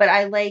 But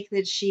I like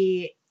that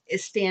she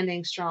is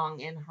standing strong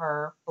in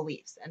her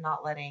beliefs and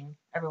not letting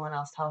everyone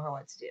else tell her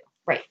what to do.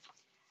 Right.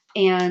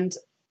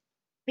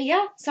 But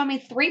yeah, so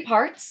 3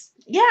 parts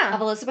Yeah.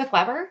 of Elizabeth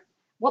Weber.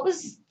 What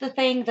was the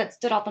thing that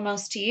stood out the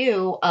most to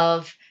you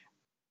of,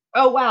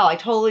 oh, wow, I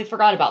totally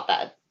forgot about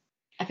that?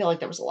 I feel like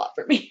there was a lot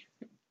for me.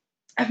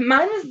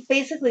 Mine was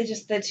basically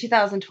just the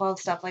 2012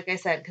 stuff, like I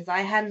said, because I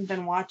hadn't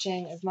been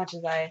watching as much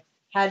as I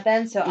had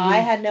been, so I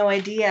had no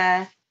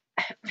idea.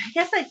 I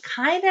guess I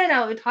kind of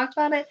know we talked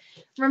about it.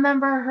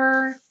 Remember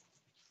her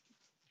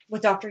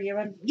With Dr.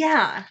 Ewan?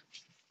 Yeah,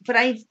 but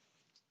I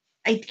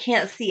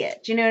can't see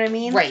it. Do you know what I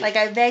mean? Right. Like,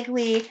 I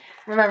vaguely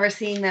remember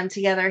seeing them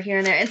together here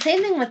and there. And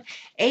same thing with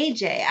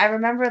AJ. I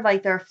remember,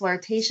 like, their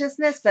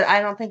flirtatiousness, but I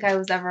don't think I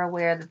was ever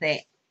aware that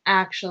they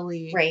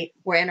actually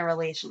were in a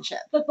relationship.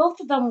 But both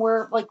of them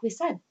were, like we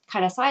said,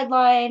 kind of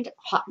sidelined,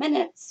 hot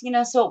minutes,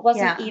 so it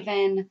wasn't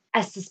even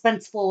as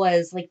suspenseful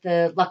as, like,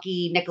 the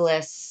Lucky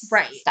Nicholas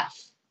stuff.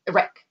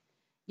 Rick.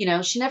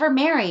 She never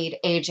married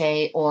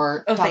AJ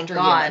or Dr. Thank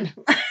God.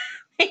 Ewan.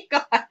 Thank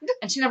God.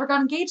 And she never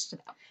got engaged to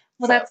them.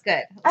 Well, that's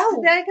good.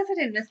 Oh. I guess I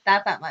didn't miss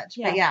that much.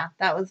 Yeah. But yeah,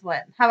 that was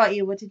what. How about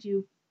you? What did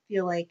you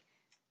feel like?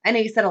 I know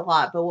you said a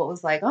lot, but what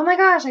was like, oh my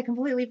gosh, I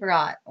completely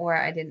forgot, or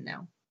I didn't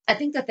know? I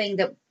think the thing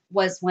that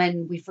was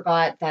when we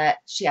forgot that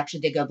she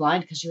actually did go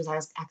blind because she was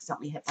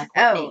accidentally hit by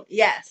Courtney. Oh,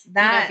 yes.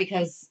 That.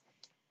 Because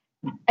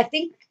I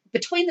think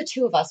between the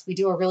two of us, we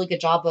do a really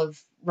good job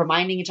of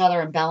reminding each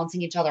other and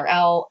balancing each other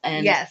out.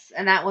 And yes,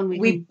 and that one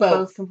we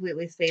both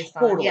completely spaced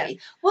on. Totally. Yes.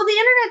 Well, the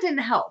internet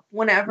didn't help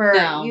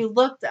whenever you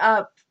looked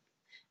up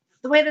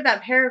the way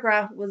that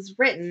paragraph was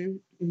written.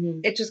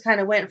 It just kind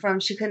of went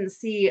from she couldn't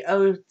see,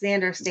 oh,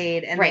 Xander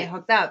stayed, and they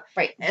hooked up.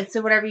 Right. And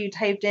so whatever you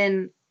typed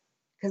in,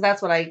 because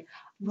that's what I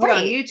put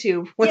on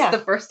YouTube, was the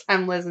first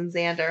time Liz and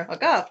Xander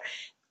hook up.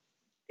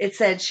 It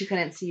said she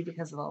couldn't see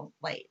because of the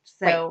light.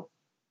 So,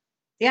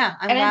 yeah,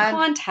 I'm glad. In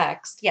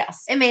context,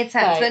 yes. It made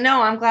sense. But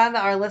no, I'm glad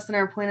that our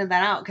listener pointed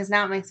that out, because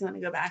now it makes me want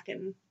to go back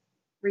and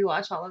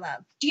rewatch all of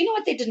that. Do you know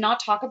what they did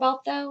not talk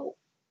about, though?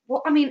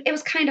 Well, it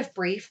was kind of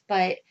brief,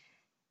 but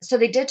so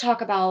they did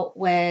talk about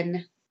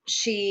when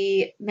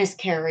she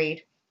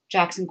miscarried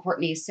Jackson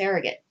Courtney's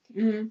surrogate.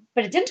 Mm-hmm.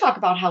 But it didn't talk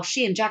about how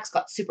she and Jax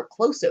got super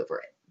close over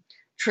it.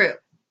 True.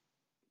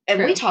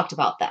 And we talked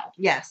about that.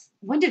 Yes.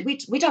 When did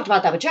we talked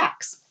about that with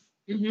Jax?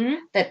 Mm-hmm.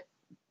 That,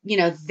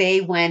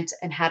 they went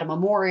and had a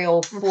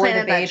memorial for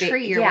the baby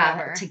tree or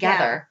whatever.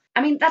 Together.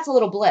 Yeah. That's a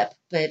little blip,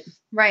 but.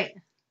 Right.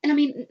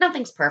 And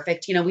nothing's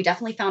perfect. We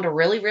definitely found a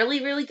really,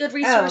 really, really good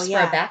resource for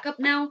a backup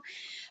now.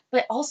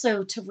 But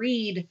also to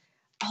read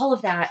all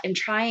of that and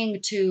trying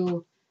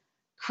to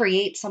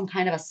create some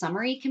kind of a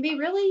summary can be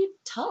really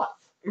tough.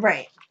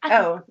 Right.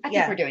 I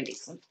think we're doing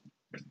decent.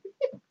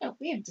 No,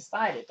 we have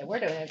decided that we're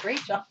doing a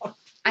great job.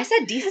 I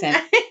said decent.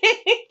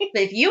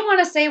 But if you want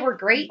to say we're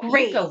great,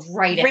 you go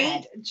right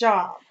ahead. Great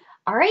job.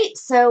 All right.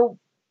 So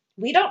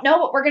we don't know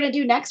what we're going to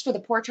do next for the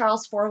Port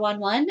Charles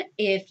 411.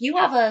 If you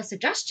have a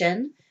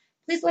suggestion,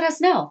 please let us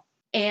know.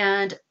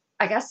 And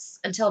I guess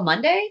until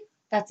Monday,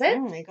 that's it.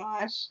 Oh my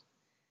gosh.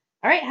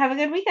 All right. Have a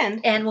good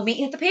weekend. And we'll meet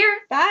you at the pier.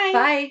 Bye.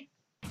 Bye.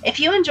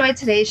 If you enjoyed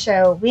today's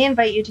show, we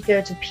invite you to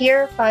go to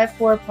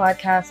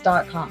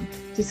pier54podcast.com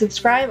to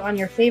subscribe on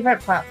your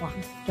favorite platform.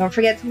 Don't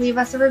forget to leave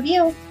us a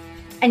review.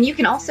 And you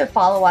can also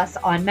follow us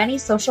on many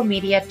social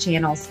media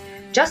channels.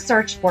 Just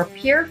search for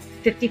Pier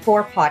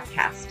 54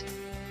 Podcast.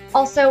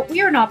 Also,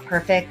 we are not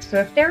perfect, so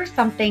if there is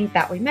something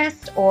that we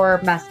missed or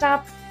messed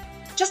up,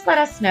 just let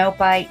us know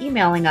by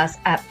emailing us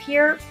at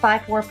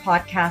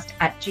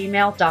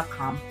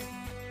pier54podcast@gmail.com.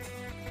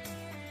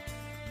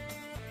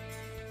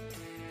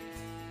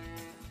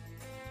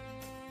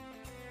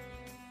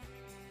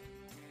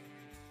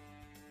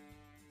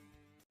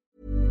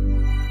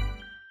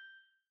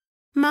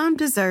 Mom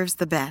deserves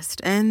the best,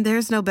 and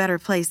there's no better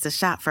place to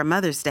shop for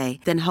Mother's Day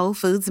than Whole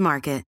Foods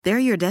Market. They're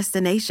your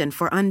destination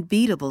for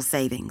unbeatable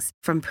savings,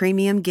 from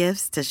premium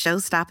gifts to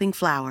show-stopping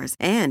flowers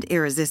and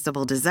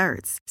irresistible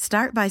desserts.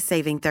 Start by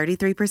saving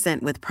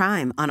 33% with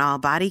Prime on all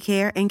body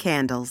care and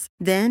candles.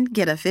 Then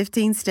get a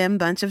 15-stem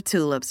bunch of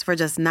tulips for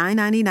just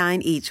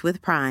 $9.99 each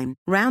with Prime.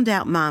 Round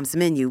out Mom's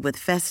menu with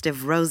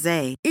festive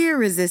rosé,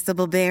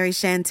 irresistible berry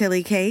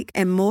chantilly cake,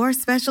 and more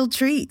special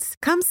treats.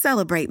 Come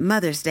celebrate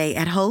Mother's Day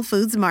at Whole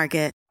Foods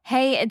Market.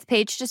 Hey, it's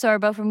Paige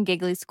DeSorbo from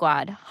Giggly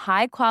Squad.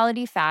 High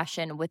quality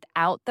fashion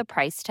without the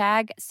price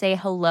tag. Say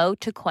hello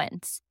to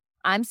Quince.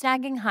 I'm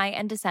snagging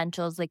high-end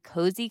essentials like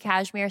cozy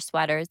cashmere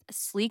sweaters,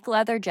 sleek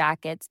leather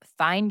jackets,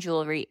 fine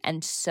jewelry,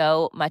 and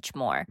so much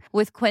more.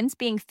 With Quince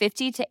being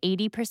 50 to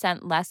 80%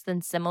 less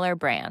than similar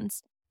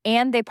brands.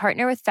 And they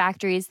partner with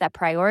factories that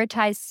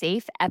prioritize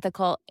safe,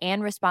 ethical,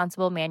 and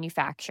responsible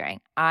manufacturing.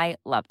 I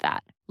love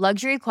that.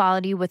 Luxury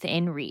quality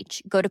within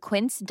reach. Go to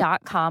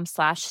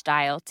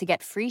quince.com/style to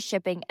get free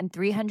shipping and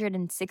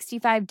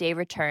 365-day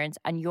returns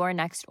on your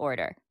next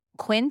order.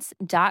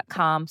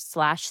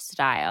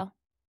 Quince.com/style.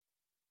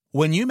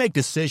 When you make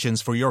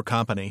decisions for your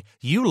company,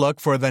 you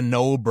look for the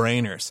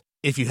no-brainers.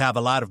 If you have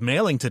a lot of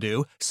mailing to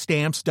do,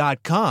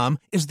 Stamps.com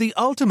is the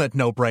ultimate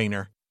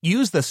no-brainer.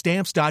 Use the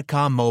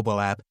Stamps.com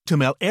mobile app to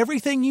mail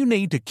everything you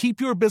need to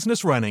keep your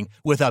business running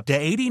with up to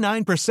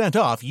 89%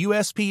 off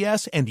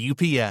USPS and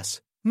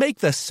UPS. Make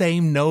the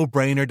same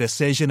no-brainer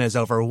decision as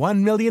over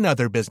 1 million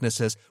other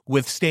businesses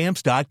with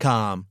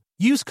Stamps.com.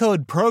 Use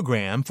code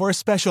PROGRAM for a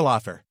special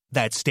offer.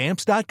 That's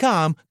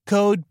Stamps.com,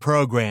 code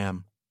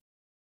PROGRAM.